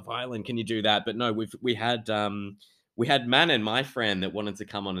do Love Island. Can you do that? But no, we had Man, my friend, that wanted to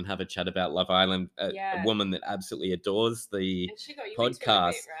come on and have a chat about Love Island, a Yeah, woman that absolutely adores the and she got you into it a bit,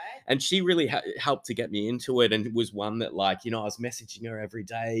 podcast, right? and she really helped to get me into it, and it was one that, like, I was messaging her every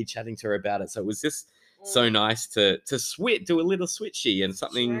day, chatting to her about it. So it was just so Mm. nice to do a little switchy and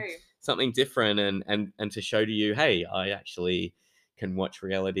True. something different, and to show to you, hey, I actually can watch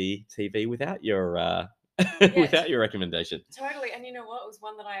reality TV without your Yeah, without your recommendation. totally. And you know what? It was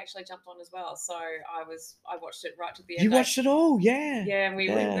one that I actually jumped on as well. So I watched it right to the You end. watched it all, yeah, Yeah, and we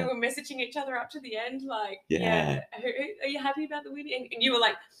yeah, were messaging each other up to the end, like, yeah, yeah, are you happy about the winning? And you were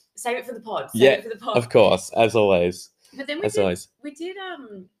like, save it for the pod, save yeah. it for the pod. Of course, as always, But then as always. we did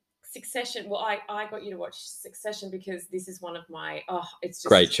Succession. Well, I got you to watch Succession because this is one of my, oh, it's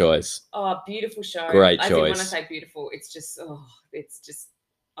Great just, choice. oh, beautiful show. Great As in, when I choice. say beautiful, it's just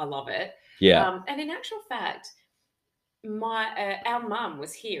I love it. Yeah. And in actual fact, my our mum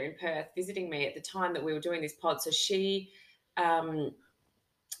was here in Perth visiting me at the time that we were doing this pod, so um,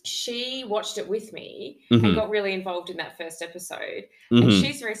 she watched it with me and Mm-hmm. got really involved in that first episode. And Mm-hmm.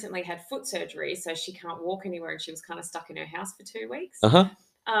 she's recently had foot surgery, so she can't walk anywhere, and she was kind of stuck in her house for 2 weeks. Uh-huh.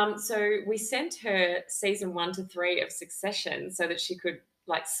 So we sent her season 1 to 3 of Succession so that she could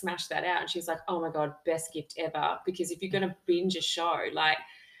like smash that out. And she was like, "Oh my god, best gift ever!" Because if you're going to binge a show, like,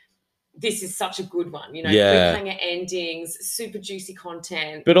 this is such a good one. Yeah. Cliffhanger endings, super juicy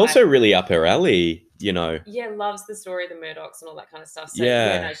content. But Like, also really up her alley. yeah, loves the story of the Murdochs and all that kind of stuff. So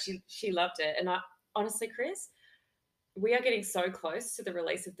yeah, Yeah. no, she loved it. And I honestly, Chris, we are getting so close to the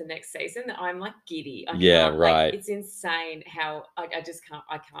release of the next season that I'm like giddy. I Yeah, can't, like, right. it's insane how I just can't.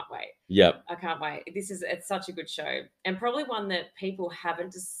 I can't wait. Yep. I can't wait. It's such a good show, and probably one that people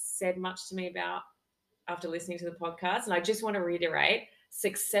haven't just said much to me about after listening to the podcast. And I just want to reiterate: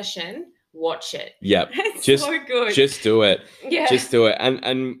 Succession. Watch it. Yep. It's Just so good. just do it. Yeah. Just do it.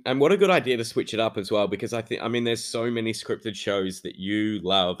 And what a good idea to switch it up as well, because I mean, there's so many scripted shows that you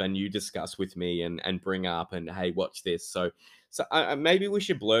love and you discuss with me and bring up, and hey, watch this. So maybe we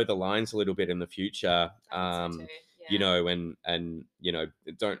should blur the lines a little bit in the future. I think so too. Yeah. And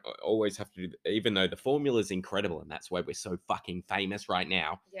don't always have to do, even though the formula is incredible, and that's why we're so fucking famous right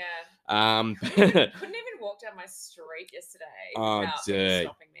now. Yeah. Couldn't Couldn't even walk down my street yesterday Oh, without people dude.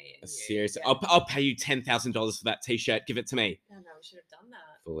 stopping me. And Seriously, Yeah. I'll pay you $10,000 for that T-shirt. Give it to me. No, we should have done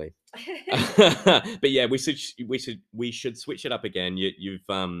Fully. that. But yeah, we should switch it up again.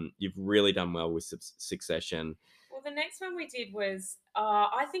 You've really done well with Succession. Well, the next one we did was,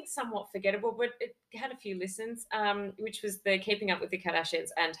 I think, somewhat forgettable, but it had a few listens, which was the Keeping Up with the Kardashians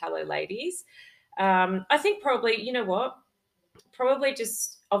and Hello Ladies. I think probably, you know what? Probably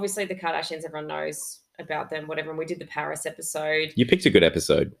just, obviously, the Kardashians, everyone knows about them, whatever. And we did the Paris episode. You picked a good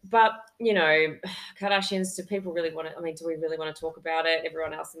episode. But, Kardashians, do people really want to, I mean, do we really want to talk about it?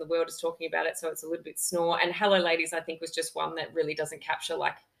 Everyone else in the world is talking about it, so it's a little bit snore. And Hello Ladies, I think, was just one that really doesn't capture,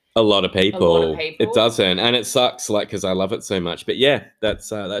 like, A lot of people. a lot of people. It doesn't, and it sucks, like, because I love it so much. But yeah, that's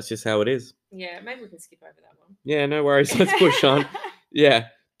just how it is. Yeah, maybe we can skip over that one. Yeah, no worries. Let's push on. Yeah,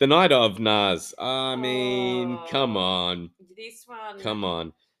 the night of Nas. I mean, come on, This one. come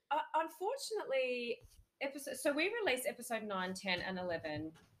on. Unfortunately, so we released episode 9, 10, and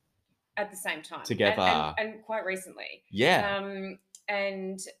 11 at the same time Together. and quite recently. Yeah.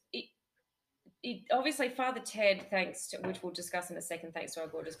 And it obviously, Father Ted, which we'll discuss in a second, thanks to our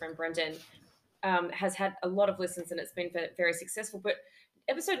gorgeous friend Brendan, has had a lot of listens and it's been very successful. But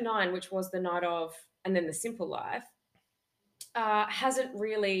episode 9, which was the night of, and then the Simple Life, hasn't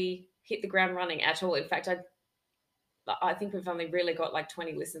really hit the ground running at all. In fact, I think we've only really got like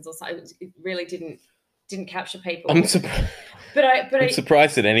 20 listens or something. It really didn't capture people. I'm surprised. I'm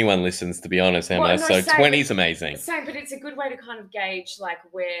surprised that anyone listens, to be honest, Emma. Well, no, so 20 is amazing. Same, but it's a good way to kind of gauge like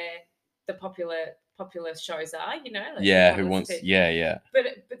where the popular shows are, Yeah, who wants? Yeah. But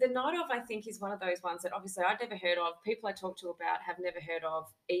the night of, I think, is one of those ones that obviously I'd never heard of. People I talk to about have never heard of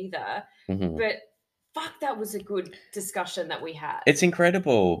either. Mm-hmm. But fuck, that was a good discussion that we had. It's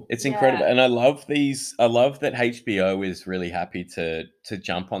incredible. It's incredible. And I love these. I love that HBO is really happy to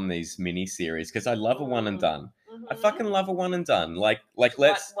jump on these mini series, because I love a one and done. I fucking love a one and done. Like Which is what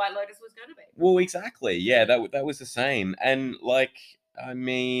let's. White Lotus was going to be. Well, exactly. Yeah, that was the same. And like, I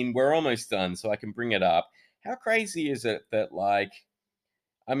mean, we're almost done, so I can bring it up. How crazy is it that like,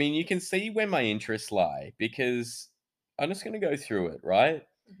 I mean, you can see where my interests lie because I'm just going to go through it, right?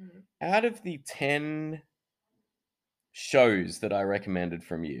 Mhm. Out of the 10 shows that I recommended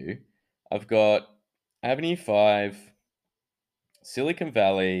from you, I've got Avenue 5, Silicon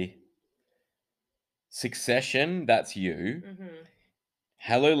Valley, Succession, that's you, Mhm.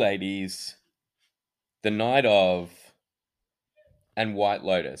 Hello Ladies, The Night of, and White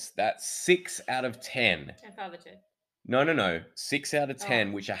Lotus. That's 6 out of 10. And Father Ted. No, no, no. 6 out of Oh.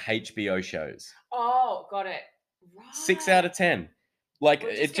 10, which are HBO shows. Oh, got it. 6 out Right. of 10. Like,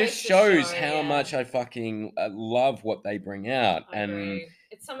 Well, it it just just goes to shows show, how yeah. much I fucking love what they bring out. I agree.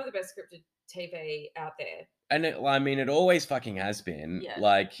 It's some of the best scripted TV out there. And I mean, it always fucking has been. Yeah.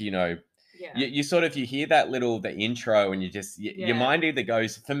 Like, you know, Yeah. you sort of you hear that the intro and you just your Yeah. mind either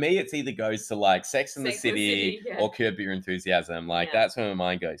goes, for me it's either goes to like Sex and the Sex and the City City, yeah. or Curb Your Enthusiasm. Like Yeah. that's where my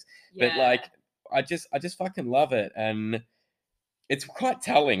mind goes. But Yeah. like I just fucking love it, and it's quite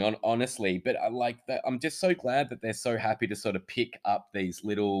telling honestly. But I like that. I'm just so glad that they're so happy to sort of pick up these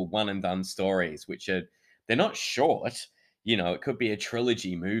little one and done stories, which are they're not short. You know, it could be a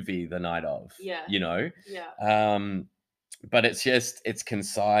trilogy movie the night of. Yeah. You know, Yeah. but it's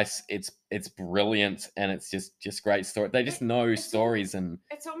concise, it's brilliant, and it's just great story. They just know stories, and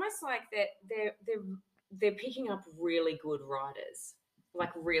It's almost like they're picking up really good writers,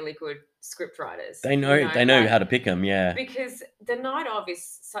 like really good script writers. they know like, how to pick them. Yeah, because The Night of is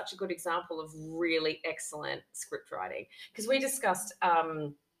such a good example of really excellent script writing. Because we discussed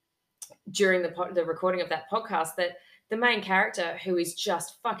during the recording of that podcast that the main character, who is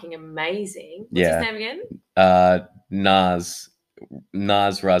just fucking amazing. What's his yeah. name again? Nas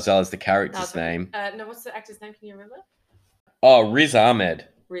Razel is the character's name. No, what's the actor's name? Can you remember? Oh, Riz Ahmed.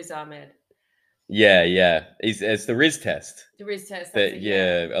 Riz Ahmed. Yeah, yeah. It's the Riz test The Riz test. that That's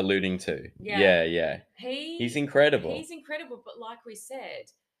you're alluding to. Yeah. Yeah. He's He's incredible. incredible, but like we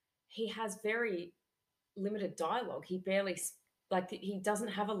said, he has very limited dialogue. He barely he doesn't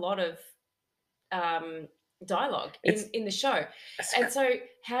have a lot of dialogue in the show. And so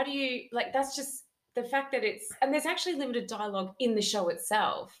how do you that's just the fact that and there's actually limited dialogue in the show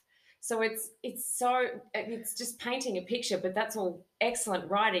itself. So it's just painting a picture, but that's all excellent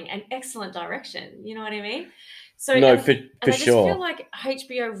writing and excellent direction. You know what I mean? So No, and for I just sure. feel like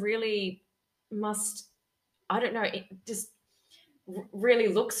HBO really must, I don't know, it just really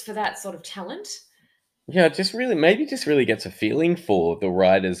looks for that sort of talent. Yeah, just really gets a feeling for the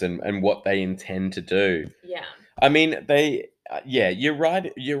writers and what they intend to do. Yeah. I mean, they yeah, you're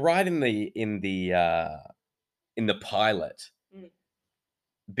right. You're right in the pilot Mm.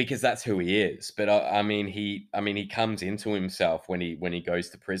 because that's who he is. But I mean, he comes into himself when he goes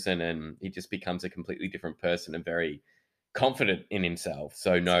to prison, and he just becomes a completely different person and very confident in himself.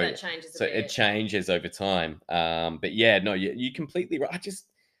 So no, that changes a so it bit. changes over time. But yeah, no, you completely right.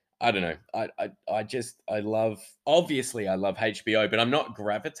 I don't know. I love, obviously I love HBO, but I'm not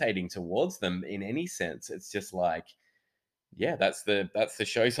gravitating towards them in any sense. It's just like, yeah, that's the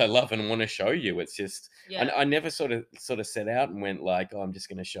shows I love and want to show you. It's just, Yeah. I never sort of set out and went like, oh, I'm just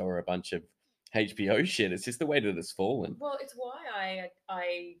going to show her a bunch of HBO shit. It's just the way that it's fallen. Well, it's why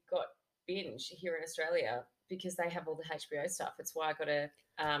I got Binge here in Australia, because they have all the HBO stuff. It's why I got a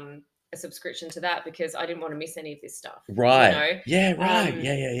subscription to that, because I didn't want to miss any of this stuff. Right. You know? Yeah. Right. Um,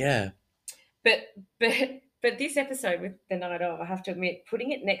 Yeah. But but this episode with The Night Of, I have to admit,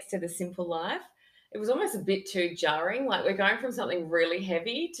 putting it next to The Simple Life, it was almost a bit too jarring. Like, we're going from something really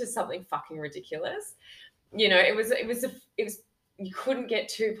heavy to something fucking ridiculous. You know, it was you couldn't get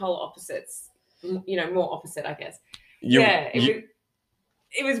two polar opposites. You know, more opposite, I guess.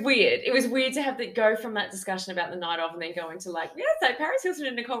 It was weird. It was weird to have to go from that discussion about The Night Of and then go into like, yeah, so Paris Hilton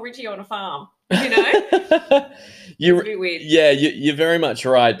and Nicole Richie on a farm. You know, you're a bit weird. Yeah, you're very much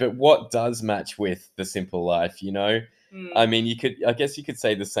right. But what does match with The Simple Life? You know, I mean, I guess you could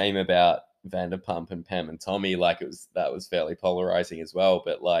say the same about Vanderpump and Pam and Tommy. Like that was fairly polarizing as well.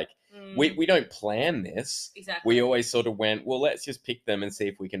 But like, we don't plan this. Exactly. We always sort of went, well, let's just pick them and see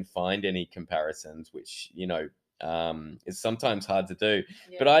if we can find any comparisons, which, you know, is sometimes hard to do.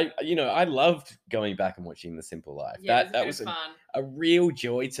 Yeah. But I loved going back and watching The Simple Life. Yeah, that was fun. a real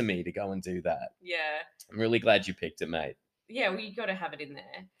joy to me to go and do that. Yeah. I'm really glad you picked it, mate. Yeah, well, you got to have it in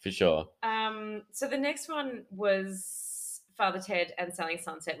there. For sure. So the next one was Father Ted and Selling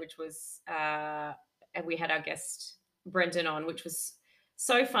Sunset, which was, and we had our guest Brendan on, which was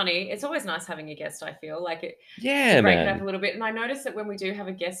so funny. It's always nice having a guest, I feel like it. Yeah, break man. it up a little bit. And I noticed that when we do have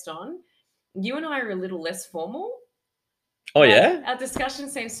a guest on, You and I are a little less formal. Oh, Like yeah? our discussion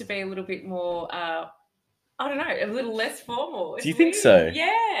seems to be a little bit more. I don't know, a little less formal. Do It's you think weird. so?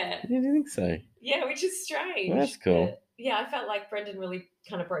 Yeah, Yeah, do you think so? yeah, which is Well, that's strange. cool. But yeah, I felt like Brendan really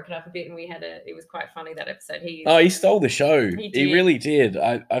kind of broke it up a bit, and we had a. It was quite funny that episode. Oh, he stole the show. He He did. really did.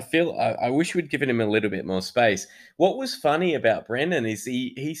 I feel I wish we'd given him a little bit more space. What was funny about Brendan is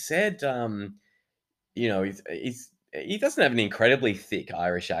he said, you know, he doesn't have an incredibly thick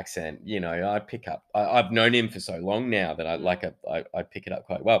Irish accent. You know, I pick up. I've known him for so long now that Mm. I pick it up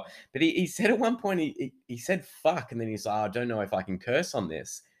quite well. But he said at one point he said fuck, and then he's like, "Oh, I don't know if I can curse on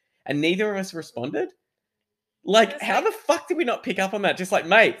this, and neither of us responded. Yeah, Like, that's how like the fuck did we not pick up on that? Just like,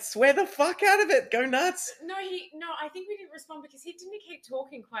 mate, swear the fuck out of it. Go nuts. no, no. I think we didn't respond because he didn't keep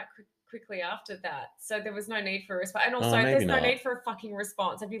talking quite quickly after that, so there was no need for a response. And Oh, also, maybe there's no not. need for a fucking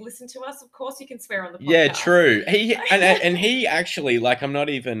response. Have you listened to us? Of course, you can swear on the Yeah, podcast. true. He actually, like, I'm not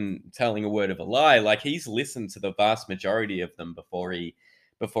even telling a word of a lie. Like, he's listened to the vast majority of them before he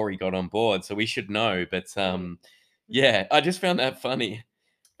got on board. So we should know. But Mm. yeah, I just found that funny.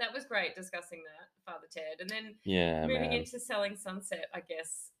 That was great discussing that, Father Ted, and then Yeah, moving man. into Selling Sunset. I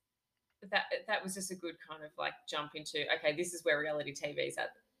guess that was just a good kind of like jump into okay, this is where reality TV is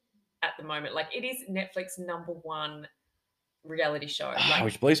at the moment. Like it is Netflix number one reality show. Ah, Like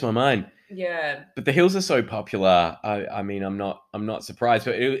which blows my mind. yeah, But the hills are so popular. I mean, I'm not surprised.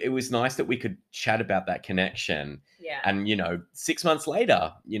 But it was nice that we could chat about that connection. yeah. And 6 months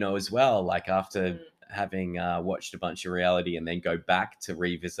later, as well, like after Mm. having watched a bunch of reality and then go back to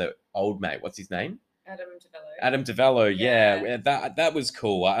revisit old mate. What's his name? Adam DeVello. Adam DeVello. Yeah, Yeah, that was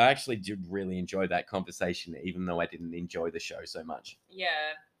cool. I actually did really enjoy that conversation, even though I didn't enjoy the show so much.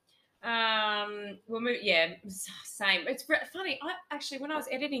 yeah. We'll move. Yeah, same. It's funny. I actually, when I was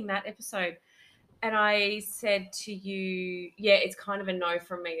editing that episode, and I said to you, yeah, it's kind of a no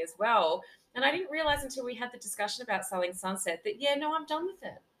from me as well. And I didn't realize until we had the discussion about Selling Sunset that, yeah, no, I'm done with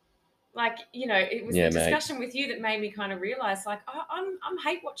it. Like, it was the Yeah, mate. discussion with you that made me kind of realize, like, I'm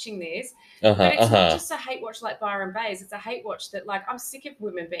hate watching this, Uh huh. but Uh it's not huh. just a hate watch like Byron Bayes. It's a hate watch that, like, I'm sick of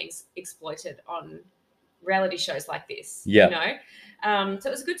women being exploited on reality shows like this, Yep. So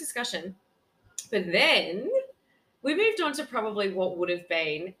it was a good discussion. But then we moved on to probably what would have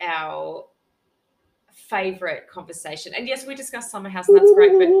been our favorite conversation. And yes, we discussed Summer House, and that's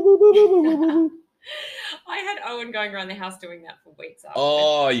great. But I had Owen going around the house doing that for weeks afterwards.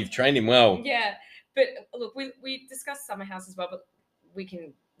 Oh, you've trained him well. Yeah, but look, we discussed Summer House as well, but we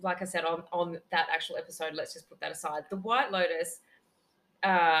can, like I said, on that actual episode, let's just put that aside. The White Lotus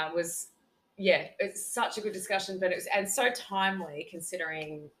was, yeah, it's such a good discussion, but it was and so timely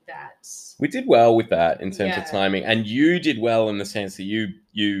considering that. We did well with that in terms of Yeah, timing, and you did well in the sense that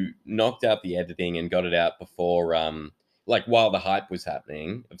you knocked out the editing and got it out before, like while the hype was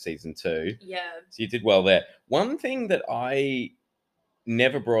happening of season two. yeah. So you did well there. One thing that I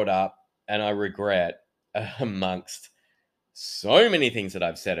never brought up, and I regret amongst so many things that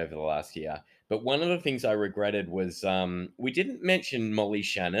I've said over the last year, but one of the things I regretted was we didn't mention Molly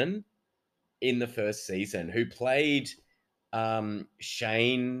Shannon in the first season, who played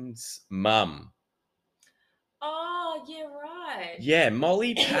Shane's mum. Oh, yeah, right. Yeah,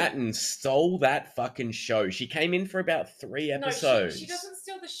 Molly Patton stole that fucking show. She came in for about 3 No, she episodes doesn't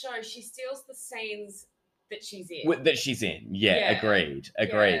steal the show. She steals the scenes that she's in. that she's in. Yeah, Yeah, agreed. yeah.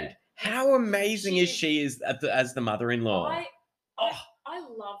 Agreed. How amazing is She she as the mother-in-law? I I Oh, I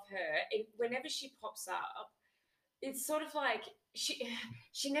love her. Whenever she pops up, it's sort of like she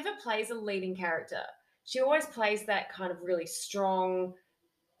never plays a leading character. She always plays that kind of really strong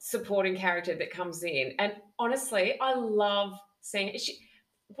supporting character that comes in. And honestly, I love seeing it.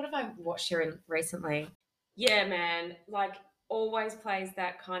 What have I watched her in recently? Yeah, man, like always plays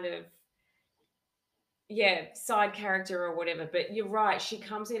that kind of yeah, side character or whatever. But you're right, she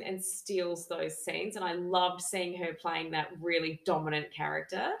comes in and steals those scenes, and I loved seeing her playing that really dominant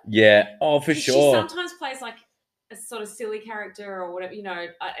character yeah. Oh, for because she sure. sometimes plays like a sort of silly character or whatever,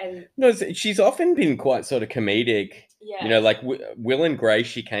 and No, she's often been quite sort of comedic. yeah, Like Will and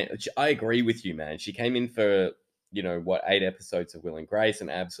Grace. I agree with you, man. She came in for what 8 episodes of Will and Grace and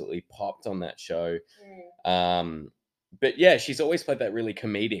absolutely popped on that show. mm. But yeah, she's always played that really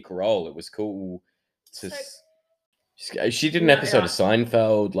comedic role. It was cool to. So She did an no, episode of right,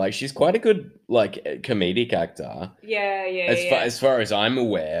 Seinfeld. Like she's quite a good comedic actor. yeah, yeah, As yeah, far as I'm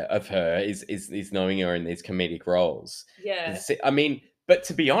aware of her, is knowing her in these comedic roles. yeah. I mean, but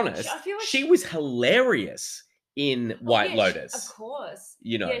to be I honest, feel like she was hilarious in oh White yeah, of Lotus. course,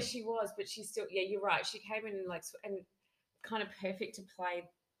 You yeah, know, she was, but she still, yeah, you're right. She came in and like and kind of perfect to play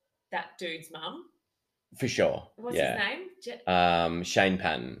that dude's mum. For sure. What's his Yeah. name? Shane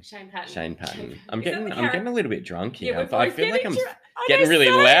Patton. Shane Patton. Shane Shane Patton. Patton. Is that the I'm getting a character? little bit drunk Yeah, here. we're I both feel like getting I'm drunk. I getting know, really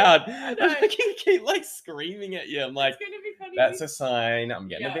same. loud. I I'm know. like, keep like screaming at you. I'm like, It's gonna be funny. that's a sign. I'm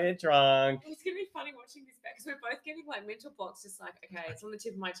getting a Yeah. bit drunk. It's gonna be funny watching this back because we're both getting like mental blocks. Just like, okay, it's on the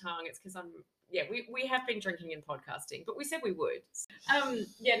tip of my tongue. It's because we have been drinking and podcasting, but we said we would.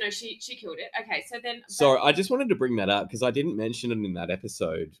 Yeah, no, she killed it. Okay, so then Sorry, I just wanted to bring that up because I didn't mention it in that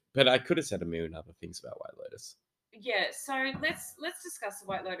episode, but I could have said a million other things about White Lotus. yeah, so let's discuss the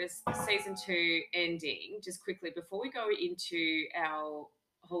White Lotus season 2 ending just quickly before we go into our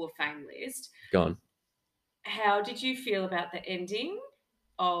Hall of Fame list. Go on. How did you feel about the ending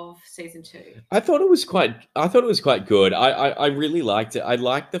of season 2? I thought it was quite good. I really liked it. I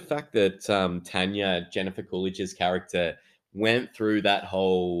liked the fact that Tanya, Jennifer Coolidge's character, went through that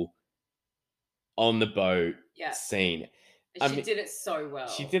whole on the boat Yeah, scene. she did it so well.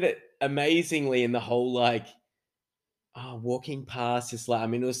 She did it amazingly in the whole like walking past, just like, I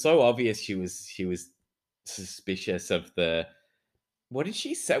mean, it was so obvious she was suspicious of the, what did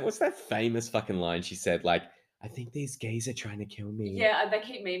she say? What's that famous fucking line she said? Like, I think these gays are trying to kill me. Yeah, they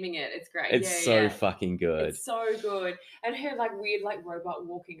keep memeing it. It's great. It's so fucking good. It's so good. And her like weird like robot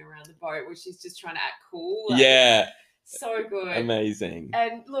walking around the boat where she's just trying to act cool. Like, yeah. So good. Amazing.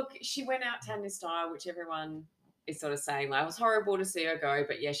 And look, she went out Tanya style, which everyone is sort of saying like it was horrible to see her go.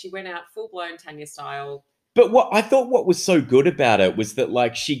 But yeah, she went out full blown Tanya style. But what was so good about it was that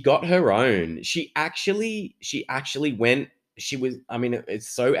like she got her own. She actually went. She was. I mean, it's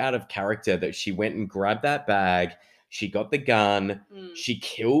so out of character that she went and grabbed that bag. She got the gun. She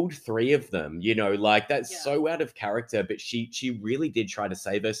killed 3 of them. You know, like that's so out of character. But she really did try to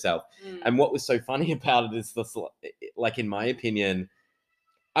save herself. And what was so funny about it is this, like in my opinion,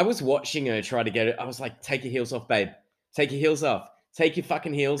 I was watching her try to get it. I was like, take your heels off, babe. Take your heels off. Take your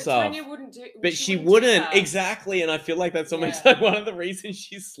fucking heels But off. Tanya wouldn't do. But she do wouldn't. that. Exactly. And I feel like that's almost like one of the reasons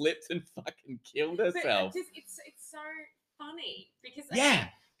she slipped and fucking killed But herself. it's so funny because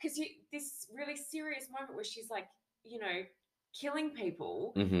because this really serious moment where she's like, you know, killing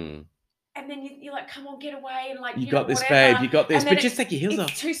people. Mm-hmm. And then you're like, come on, get away. And like, You got this, whatever. babe. You got this. And then But just take your heels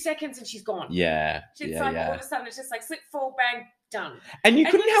off. 2 seconds and she's gone. Yeah. It's like all of a sudden it's just like slip, fall, bang, done. And you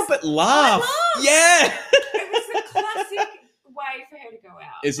couldn't help but laugh. Yeah. It was the classic way for her to go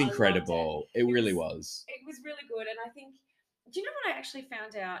out. It's incredible. It really was. It was really good. And I think, do you know what I actually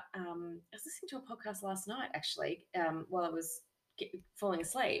found out? I was listening to a podcast last night, actually, while I was falling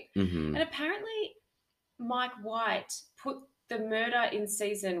asleep. Mm-hmm. And apparently Mike White put the murder in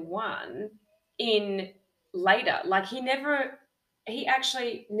season 1 in later. Like he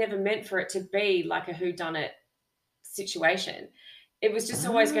actually never meant for it to be like a whodunit situation. It was just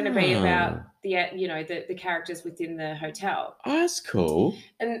always going to be about the characters within the hotel. Oh, that's cool.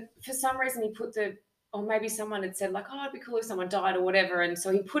 And for some reason he put or maybe someone had said like, oh, it'd be cool if someone died or whatever. And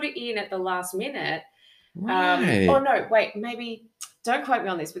so he put it in at the last minute. Right. Oh no, wait, maybe don't quote me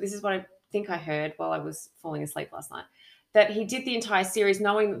on this, but this is what I think I heard while I was falling asleep last night. That he did the entire series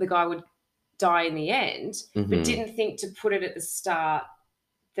knowing that the guy would die in the end, but didn't think to put it at the start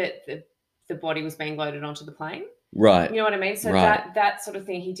that the body was being loaded onto the plane. Right. You know what I mean? So that sort of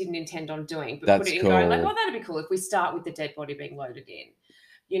thing he didn't intend on doing, but That's put it in cool. going like, oh, that'd be cool if we start with the dead body being loaded in.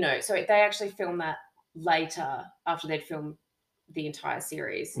 You know, so they actually filmed that later after they'd filmed the entire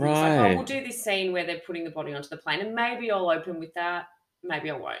series. And right. It's like, oh, we'll do this scene where they're putting the body onto the plane and maybe I'll open with that.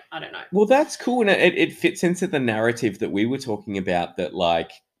 Maybe I won't. I don't know. Well, that's cool. And it fits into the narrative that we were talking about that,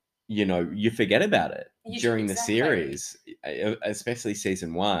 like, you know, you forget about it during the series, especially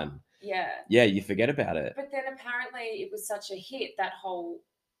season 1. Yeah. Yeah, you forget about it. But then apparently it was such a hit, that whole,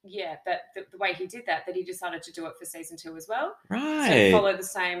 that the way he did that he decided to do it for season 2 as well. Right. So follow the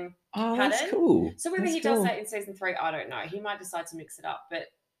same pattern. That's cool. So whether he does that in season 3, I don't know. He might decide to mix it up, but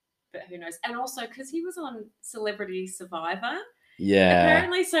who knows? And also because he was on Celebrity Survivor. Yeah.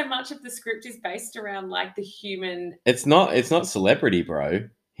 Apparently so much of the script is based around like the human. It's not Celebrity, bro.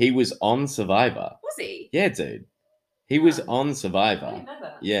 He was on Survivor. Was he? Yeah, dude. He was on Survivor. I didn't know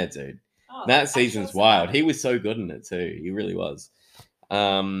that. Yeah, dude. Oh, that season's wild. He was so good in it too. He really was.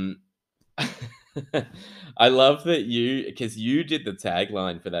 I love that because you did the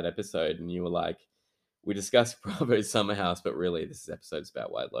tagline for that episode and you were like, we discussed Bravo's Summer House, but really this episode's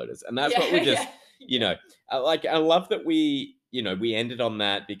about White Lotus. And that's what we just, you know, I love that we ended on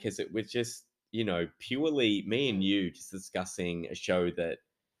that because it was just, you know, purely me and you just discussing a show that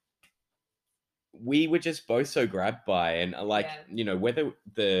we were just both so grabbed by. And you know, whether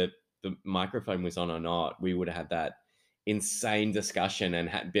the microphone was on or not, we would have had that insane discussion and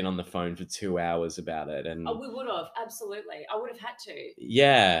had been on the phone for 2 hours about it. And Oh, we would have, absolutely. I would have had to.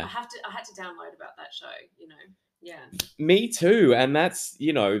 yeah, I had to download about that show, you know. Yeah. me too. And that's,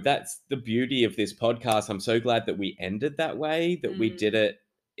 that's the beauty of this podcast. I'm so glad that we ended that way, that we did it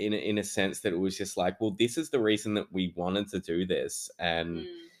in a sense that it was just like, well, this is the reason that we wanted to do this. And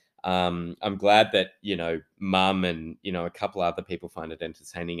I'm glad that, mum and, a couple other people find it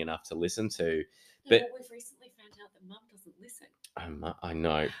entertaining enough to listen to. But well, we've recently found out that mum doesn't listen. I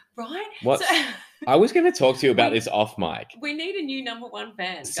know. Right? What? So, I was going to talk to you about this off mic. We need a new #1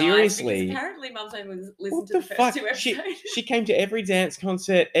 fan, guys. Seriously. Because apparently mum's only listened What to the the fuck? first 2 episodes. She came to every dance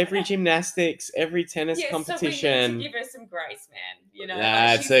concert, every gymnastics, every tennis competition. So we need to give her some grace, man. You know,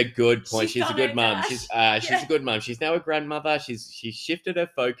 That's a good point. She's a good mum. She's She's a good mum. She's now a grandmother. She's shifted her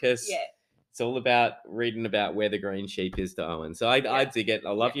focus. Yeah. It's all about reading about where the green sheep is to Owen. So I dig it.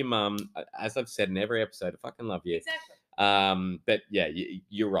 I love your mum. As I've said in every episode, I fucking love you. Exactly. But yeah,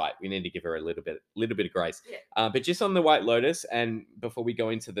 you're right. We need to give her a little bit of grace. Yeah. But just on the White Lotus, and before we go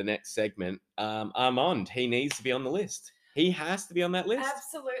into the next segment, Armand, he needs to be on the list. He has to be on that list.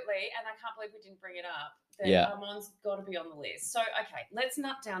 Absolutely, and I can't believe we didn't bring it up. That Armand's got to be on the list. So okay, let's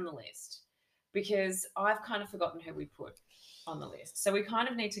nut down the list because I've kind of forgotten who we put on the list. So we kind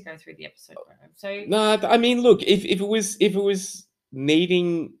of need to go through the episode program. So no, I mean, look, if it was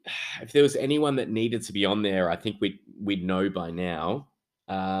needing, if there was anyone that needed to be on there, I think we'd know by now.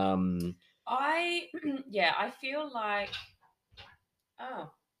 I feel like the dog,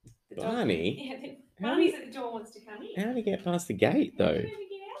 Barney. Barney's at the door, wants to come in. How did he get past the gate though? How did he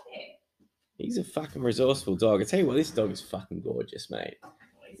get out there? He's a fucking resourceful dog. I tell you what, this dog is fucking gorgeous, mate.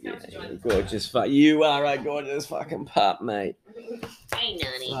 Gorgeous. You are a gorgeous fucking pup, mate. Hey,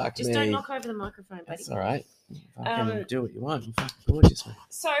 Nanny. Fuck Just me. don't knock over the microphone, buddy. That's all right. Fucking do what you want. You're fucking gorgeous, mate.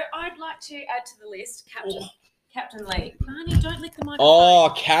 So I'd like to add to the list Captain Lee. Barney, don't lick the microphone.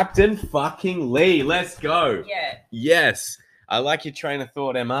 Oh, Captain fucking Lee. Let's go. Yeah. Yes. I like your train of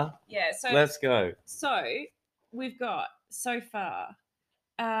thought, Emma. Yeah. So let's go. So we've got so far.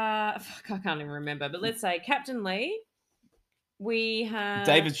 I can't even remember, but let's say Captain Lee. We have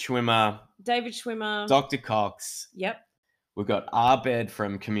David Schwimmer. Dr. Cox. Yep. We've got Arbed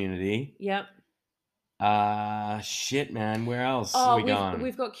from Community. Yep. Shit, man. Where else are we going?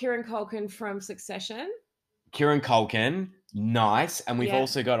 We've got Kieran Culkin from Succession. Kieran Culkin, nice. And we've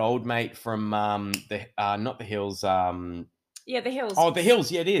also got old mate from the not the Hills. Yeah, the Hills. Oh, the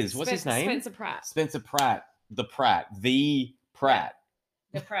Hills. Yeah, it is. What's his name? Spencer Pratt. Spencer Pratt. The Pratt. The Pratt.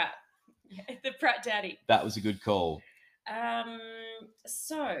 The Pratt. The Pratt daddy. That was a good call.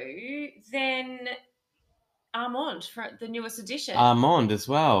 So then Armand for the newest edition. Armand as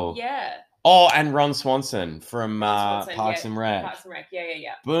well. Yeah. Oh, and Ron Swanson from Parks and Rec. Parks and Rec.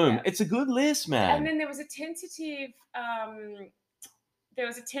 Yeah. Boom. Yeah. It's a good list, man. And then there was a tentative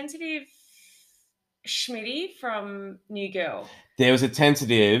Schmitty from New Girl. There was a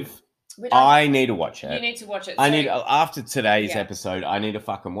tentative. I need to watch it. You need to watch it. After today's episode, I need to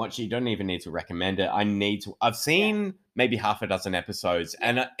fucking watch it. You don't even need to recommend it. I've seen maybe half a dozen episodes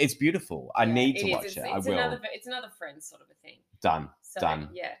and it's beautiful. I need to watch it. I will. It's another Friends sort of a thing. Done.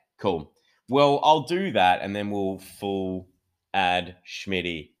 Yeah. Cool. Well, I'll do that and then we'll full add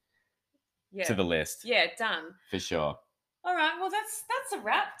Schmitty to the list. Yeah, done. For sure. All right. Well, that's a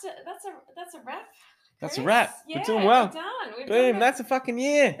wrap. That's a wrap. That's a wrap. Yeah, we're doing well. We're done. Boom, that's a fucking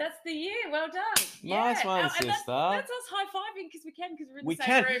year. That's the year. Well done. Nice one, sister. That's us high-fiving because we can, because we're in the We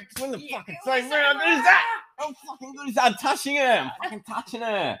same room. can. We're in the fucking same room. Who's that? Oh, fucking who's that? I'm touching her. I'm fucking touching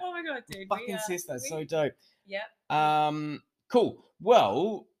her. Oh my God, dude. Fucking sister. So dope. Yep. Cool.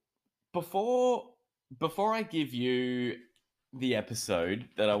 Well, before I give you the episode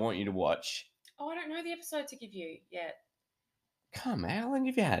that I want you to watch. Oh, I don't know the episode to give you yet. Come on, how long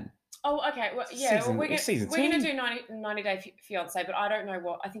have you had? Oh, okay. Well, yeah. We're going to do 90 Day Fiance, but I don't know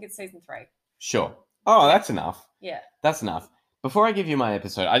what. I think it's season 3. Sure. Oh, that's enough. Yeah. That's enough. Before I give you my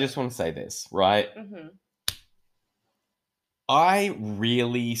episode, I just want to say this, right? Mm-hmm. I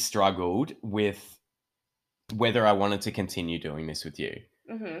really struggled with whether I wanted to continue doing this with you.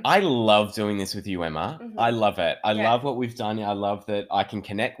 Mm-hmm. I love doing this with you, Emma. Mm-hmm. I love it. I love what we've done. I love that I can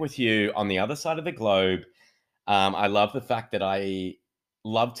connect with you on the other side of the globe. I love the fact that I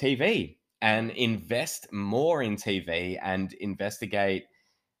love TV and invest more in TV and investigate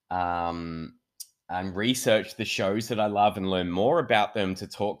and research the shows that I love and learn more about them to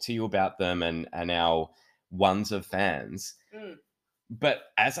talk to you about them and our ones of fans. Mm. But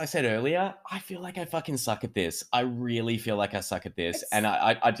as I said earlier, I feel like I fucking suck at this. I really feel like I suck at this. And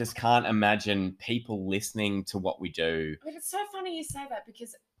I just can't imagine people listening to what we do. But it's so funny you say that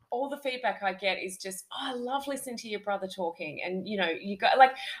because all the feedback I get is just, oh, I love listening to your brother talking. And, you got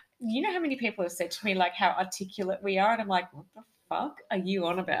like, how many people have said to me, like, how articulate we are? And I'm like, what the fuck are you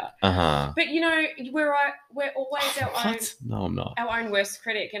on about? Uh-huh. But, we're always What? No, I'm not. our own worst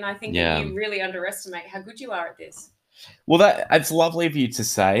critic. And I think that you really underestimate how good you are at this. Well, it's lovely of you to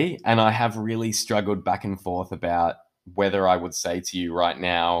say. And I have really struggled back and forth about whether I would say to you right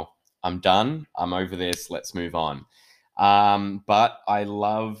now, I'm done, I'm over this, let's move on. But I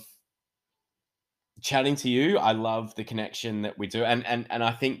love chatting to you. I love the connection that we do. And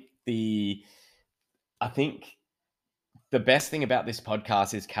I think the best thing about this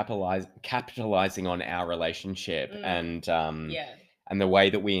podcast is capitalizing on our relationship and the way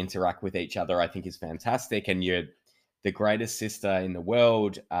that we interact with each other. I think is fantastic. And you're the greatest sister in the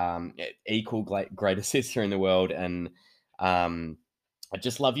world, greatest sister in the world. And I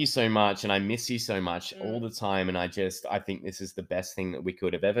just love you so much, and I miss you so much all the time. And I think this is the best thing that we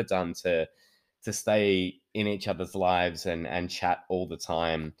could have ever done to stay in each other's lives and chat all the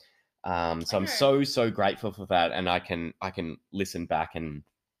time. So I'm so grateful for that, and I can listen back and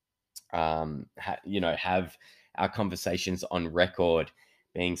have our conversations on record,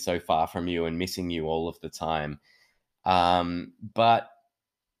 being so far from you and missing you all of the time. But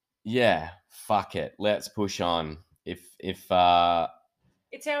yeah, fuck it, let's push on. If it's our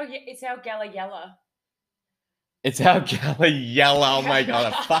gala yella. It's our gala yella. Oh my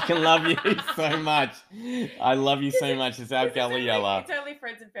god, I fucking love you so much. I love you so much. It's our gala yella. It's only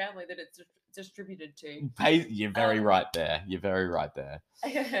friends and family that it's distributed to. You're very right there. You're very right there.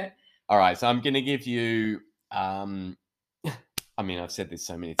 All right, so I'm gonna give you. I mean, I've said this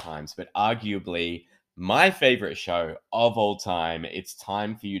so many times, but arguably my favorite show of all time. It's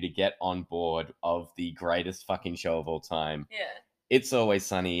time for you to get on board of the greatest fucking show of all time. Yeah. It's Always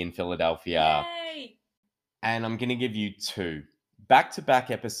Sunny in Philadelphia. Yay! And I'm going to give you 2 back-to-back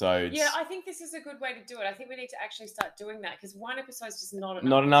episodes. Yeah, I think this is a good way to do it. I think we need to actually start doing that because one episode is just not enough.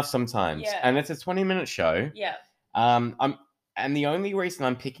 Not enough sometimes. Yeah. And it's a 20-minute show. Yeah. And the only reason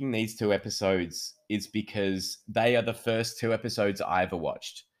I'm picking these 2 episodes is because they are the first 2 episodes I ever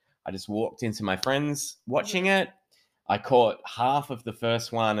watched. I just walked into my friends watching it. I caught half of the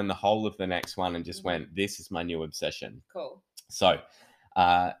first one and the whole of the next one and just went, this is my new obsession. Cool. So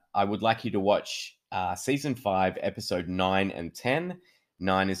I would like you to watch season 5, episode 9 and 10.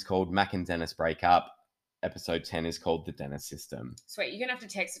 9 is called Mac and Dennis Break Up. Episode 10 is called The Dennis System. Sweet. You're going to have to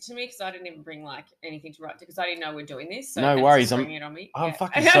text it to me because I didn't even bring anything to write to because I didn't know we're doing this. So no worries. I'm it on me. I'm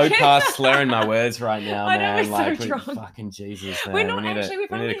fucking so past slurring my words right now, man. I know, we're so drunk. Fucking Jesus, man. We're not actually.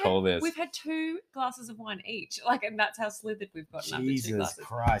 We need to call this. We've had 2 glasses of wine each. And that's how slithered we've gotten. Jesus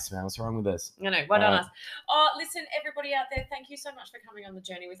Christ, man. What's wrong with this? I know. Why don't us? Oh, listen, everybody out there, thank you so much for coming on the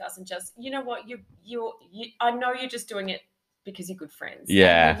journey with us. And just, you know what? I know you're just doing it because you're good friends.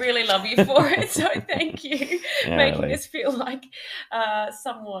 Yeah. We really love you for it. So thank you. Making us feel like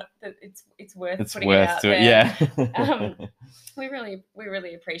somewhat that it's worth putting it out there. Yeah. We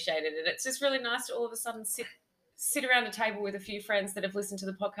really appreciate it. And it's just really nice to all of a sudden sit around a table with a few friends that have listened to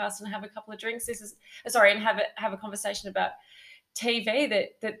the podcast and have a couple of drinks. And have a conversation about TV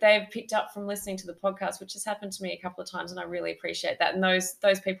that they've picked up from listening to the podcast, which has happened to me a couple of times, and I really appreciate that. And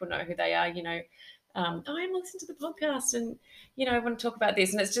those people know who they are, I'm listening to the podcast and, I want to talk about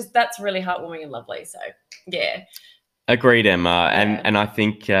this. And that's really heartwarming and lovely. So, yeah. Agreed, Emma. And I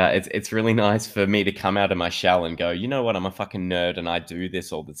think it's really nice for me to come out of my shell and go, you know what, I'm a fucking nerd and I do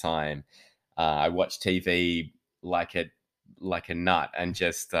this all the time. I watch TV like a nut and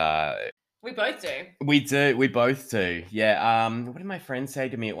just... we both do. We both do. Yeah. What did my friend say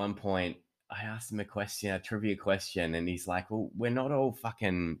to me at one point? I asked him a trivia question, and he's like, well, we're not all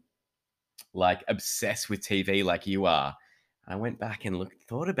fucking... obsessed with TV like you are. I went back and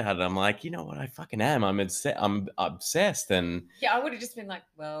thought about it. I'm like, you know what? I fucking am. I'm obsessed. And yeah, I would have just been like,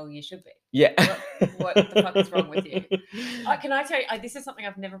 well, you should be. Yeah. What the fuck is wrong with you? Can I tell you, this is something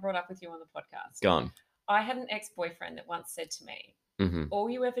I've never brought up with you on the podcast. Go on. I had an ex-boyfriend that once said to me, all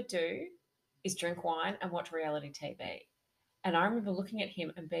you ever do is drink wine and watch reality TV. And I remember looking at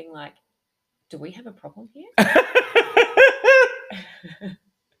him and being like, do we have a problem here?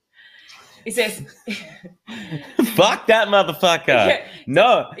 He says, fuck that motherfucker. Yeah.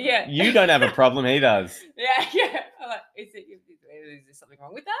 No. Yeah. You don't have a problem. He does. Yeah. I'm like, is there something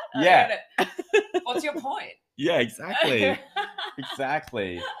wrong with that? Yeah. What's your point? Yeah, exactly.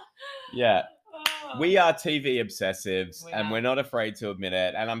 Exactly. Yeah. We are TV obsessives, and we're not afraid to admit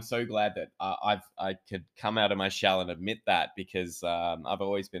it. And I'm so glad that I could come out of my shell and admit that, because I've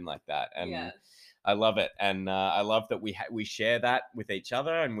always been like that. And I love it. And I love that we share that with each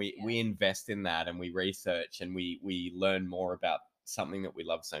other, and we invest in that, and we research, and we learn more about something that we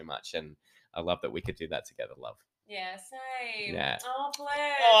love so much, and I love that we could do that together, love. Yeah, same. Yeah. Oh,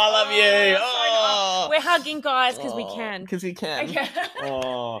 bless. Oh, I love you. So we're hugging, guys, because we Oh, can. because we can. Okay.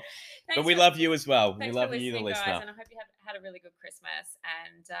 Oh, but Thanks we for- love you as well. We Thanks love for you, the listening, guys, listener. and I hope you have had a really good Christmas.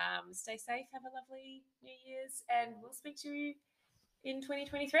 And stay safe. Have a lovely New Year's, and we'll speak to you in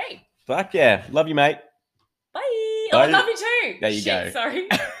 2023. Fuck yeah. Love you, mate. Bye. Bye. Oh, I love you too. There you go. Sorry.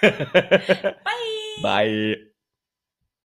 Bye. Bye.